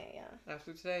today. Today, yeah.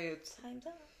 After today, it's time's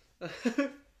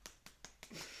up.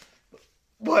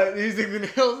 What? Using the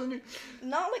nails in you?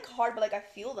 Not like hard, but like I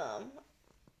feel them.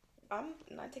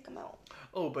 I take them out.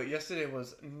 Oh, but yesterday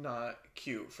was not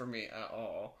cute for me at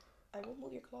all. I will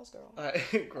move your claws, girl.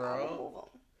 Girl. I will move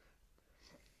them.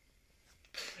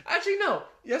 Actually, no.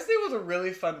 Yesterday was a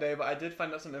really fun day, but I did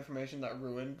find out some information that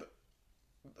ruined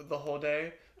the whole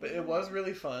day. But it was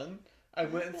really fun. I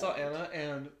went and saw Anna,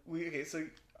 and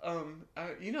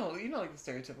you know, like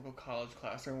the stereotypical college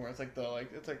classroom where it's like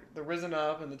the risen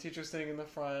up and the teacher's sitting in the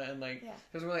front and like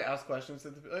doesn't really ask questions.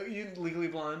 You Legally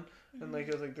Blonde, and like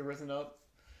it was like the risen up.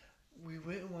 We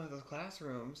went in one of those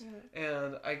classrooms,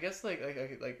 and I guess like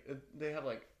they have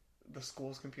like the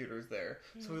school's computers there.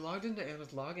 So we logged into Anna's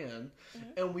login,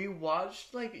 and we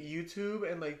watched like YouTube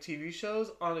and like TV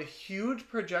shows on a huge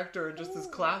projector in just this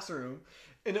classroom.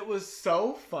 And it was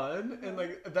so fun, and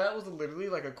like that was literally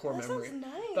like a core memory. That sounds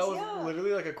nice. That was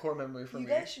literally like a core memory for me. You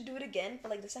guys should do it again, but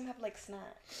like this time have like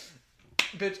snacks.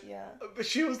 Bitch. Yeah. But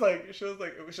she was like,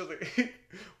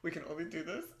 we can only do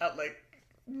this at like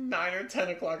 9 or 10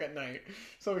 o'clock at night,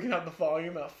 so we can have the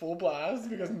volume at full blast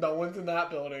because no one's in that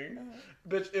building.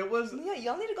 Bitch, it was. Yeah,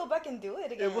 y'all need to go back and do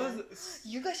it again. It was.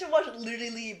 You guys should watch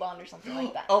Literally Bond or something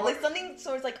like that. Oh like something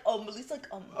sort of like at least like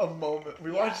a moment.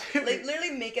 We watched it. Like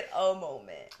literally make it a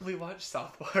moment. We watched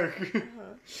South Park.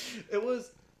 It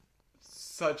was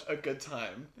such a good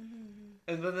time.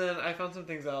 And then I found some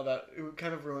things out that it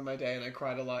kind of ruined my day, and I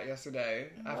cried a lot yesterday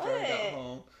after I got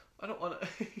home. I don't want to.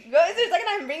 Go, is there a second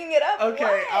I'm bringing it up? Okay,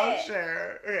 what? I'll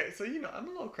share. Okay, so I'm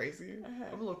a little crazy.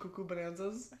 I'm a little cuckoo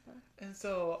bonanzas. And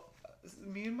so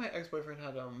me and my ex-boyfriend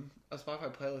had a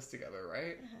Spotify playlist together,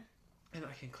 right? And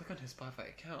I can click on his Spotify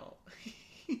account.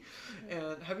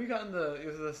 And have you gotten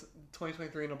this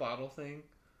 2023 in a bottle thing?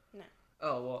 No.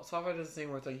 Oh, well, Spotify does this thing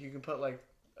where it's like you can put like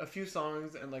a few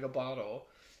songs in like a bottle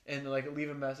and like leave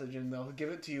a message, and they'll give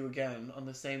it to you again on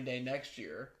the same day next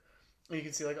year. And you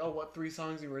can see like, oh, what 3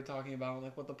 songs you were talking about, and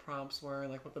like what the prompts were,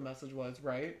 and like what the message was,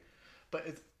 right? But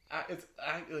it's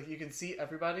like you can see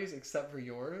everybody's except for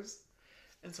yours.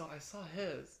 And so I saw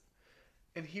his,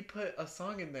 and he put a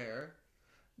song in there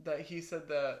that he said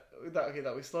that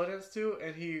we slow danced to,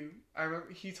 and I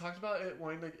remember he talked about it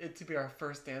wanting like it to be our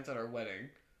first dance at our wedding.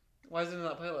 Why is it in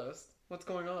that playlist? What's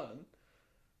going on?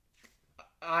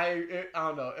 I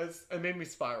don't know. It made me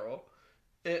spiral.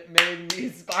 It made me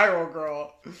spiral,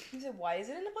 girl. You said, why is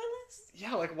it in the playlist?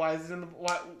 Yeah, like why is it in the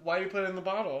why do you put it in the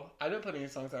bottle? I didn't put any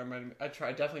songs that reminded me. I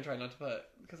definitely tried not to put,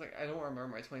 because like I don't remember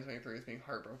my 2023 as being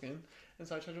heartbroken, and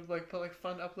so I tried to like put like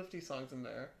fun uplifting songs in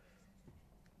there.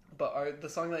 But the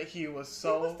song that he was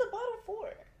so. What's the bottle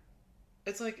for?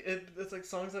 It's like it's like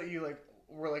songs that you like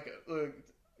were like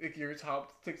your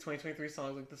top 2023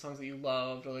 songs, like the songs that you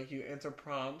loved, or like you answer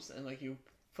prompts and like you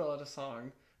fill out a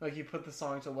song. Like, you put the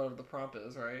song to whatever the prompt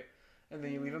is, right? And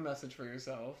then you leave a message for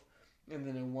yourself. And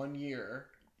then in 1 year,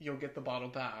 you'll get the bottle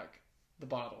back. The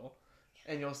bottle.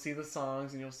 And you'll see the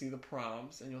songs, and you'll see the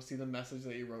prompts, and you'll see the message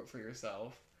that you wrote for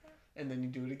yourself. And then you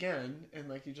do it again. And,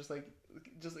 like, you just like... How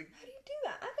do you do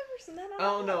that? I've never seen that on I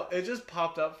don't know. It just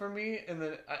popped up for me. And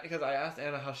then... Because I asked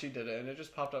Anna how she did it. And it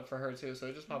just popped up for her, too. So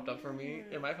it just popped up for me.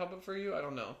 It might pop up for you. I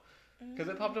don't know. Because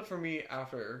it popped up for me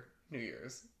after New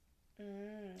Year's. I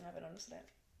haven't noticed it.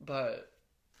 But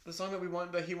the song that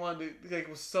he wanted to, like,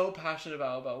 was so passionate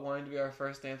about wanting to be our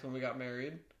first dance when we got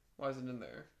married. Why is it in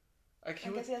there? I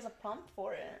guess he has a prompt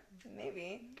for it.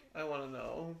 Maybe. I want to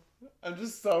know. I'm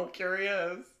just so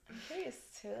curious. I'm curious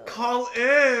too. Call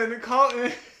in.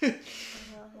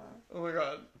 Oh my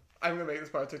god. I'm gonna make this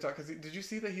part of TikTok, because did you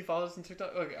see that he follows us on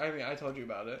TikTok? Like, I mean, I told you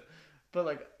about it, but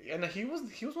like, and he was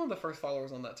one of the first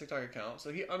followers on that TikTok account.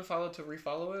 So he unfollowed to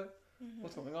refollow it.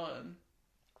 What's going on?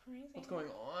 Crazy. What's going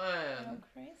on? I'm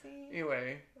crazy.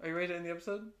 Anyway, are you ready to end the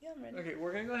episode? Yeah, I'm ready. Okay,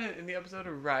 we're gonna go ahead and end the episode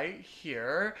right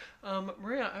here.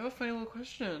 Maria, I have a funny little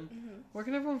question. Where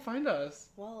can everyone find us?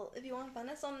 Well, if you want to find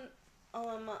us on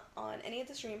any of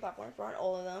the streaming platforms, we're on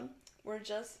all of them. We're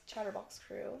just Chatterbox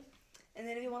Crew. And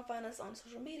then if you want to find us on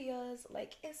social medias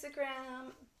like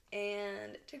Instagram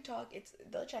and TikTok, it's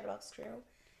the Chatterbox Crew. And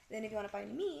then if you want to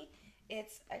find me,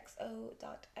 it's xo.xo.maria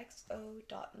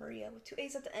with 2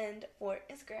 A's at the end for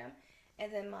Instagram.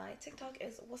 And then my TikTok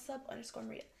is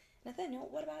whatsup_Maria. Nathaniel,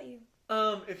 what about you?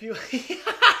 If you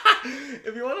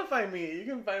if you want to find me, you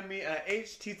can find me at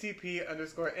http_nxchxn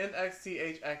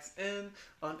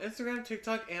on Instagram,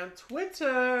 TikTok, and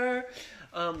Twitter.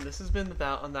 This has been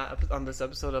on this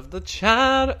episode of the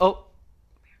Chat. What?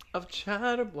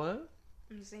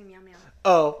 I'm saying meow meow.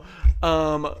 Oh,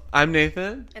 I'm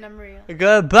Nathan. And I'm Maria.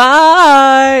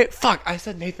 Goodbye. Fuck, I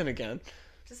said Nathan again.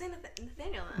 Just say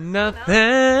Nathaniel.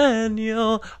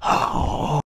 Nathaniel.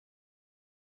 Oh.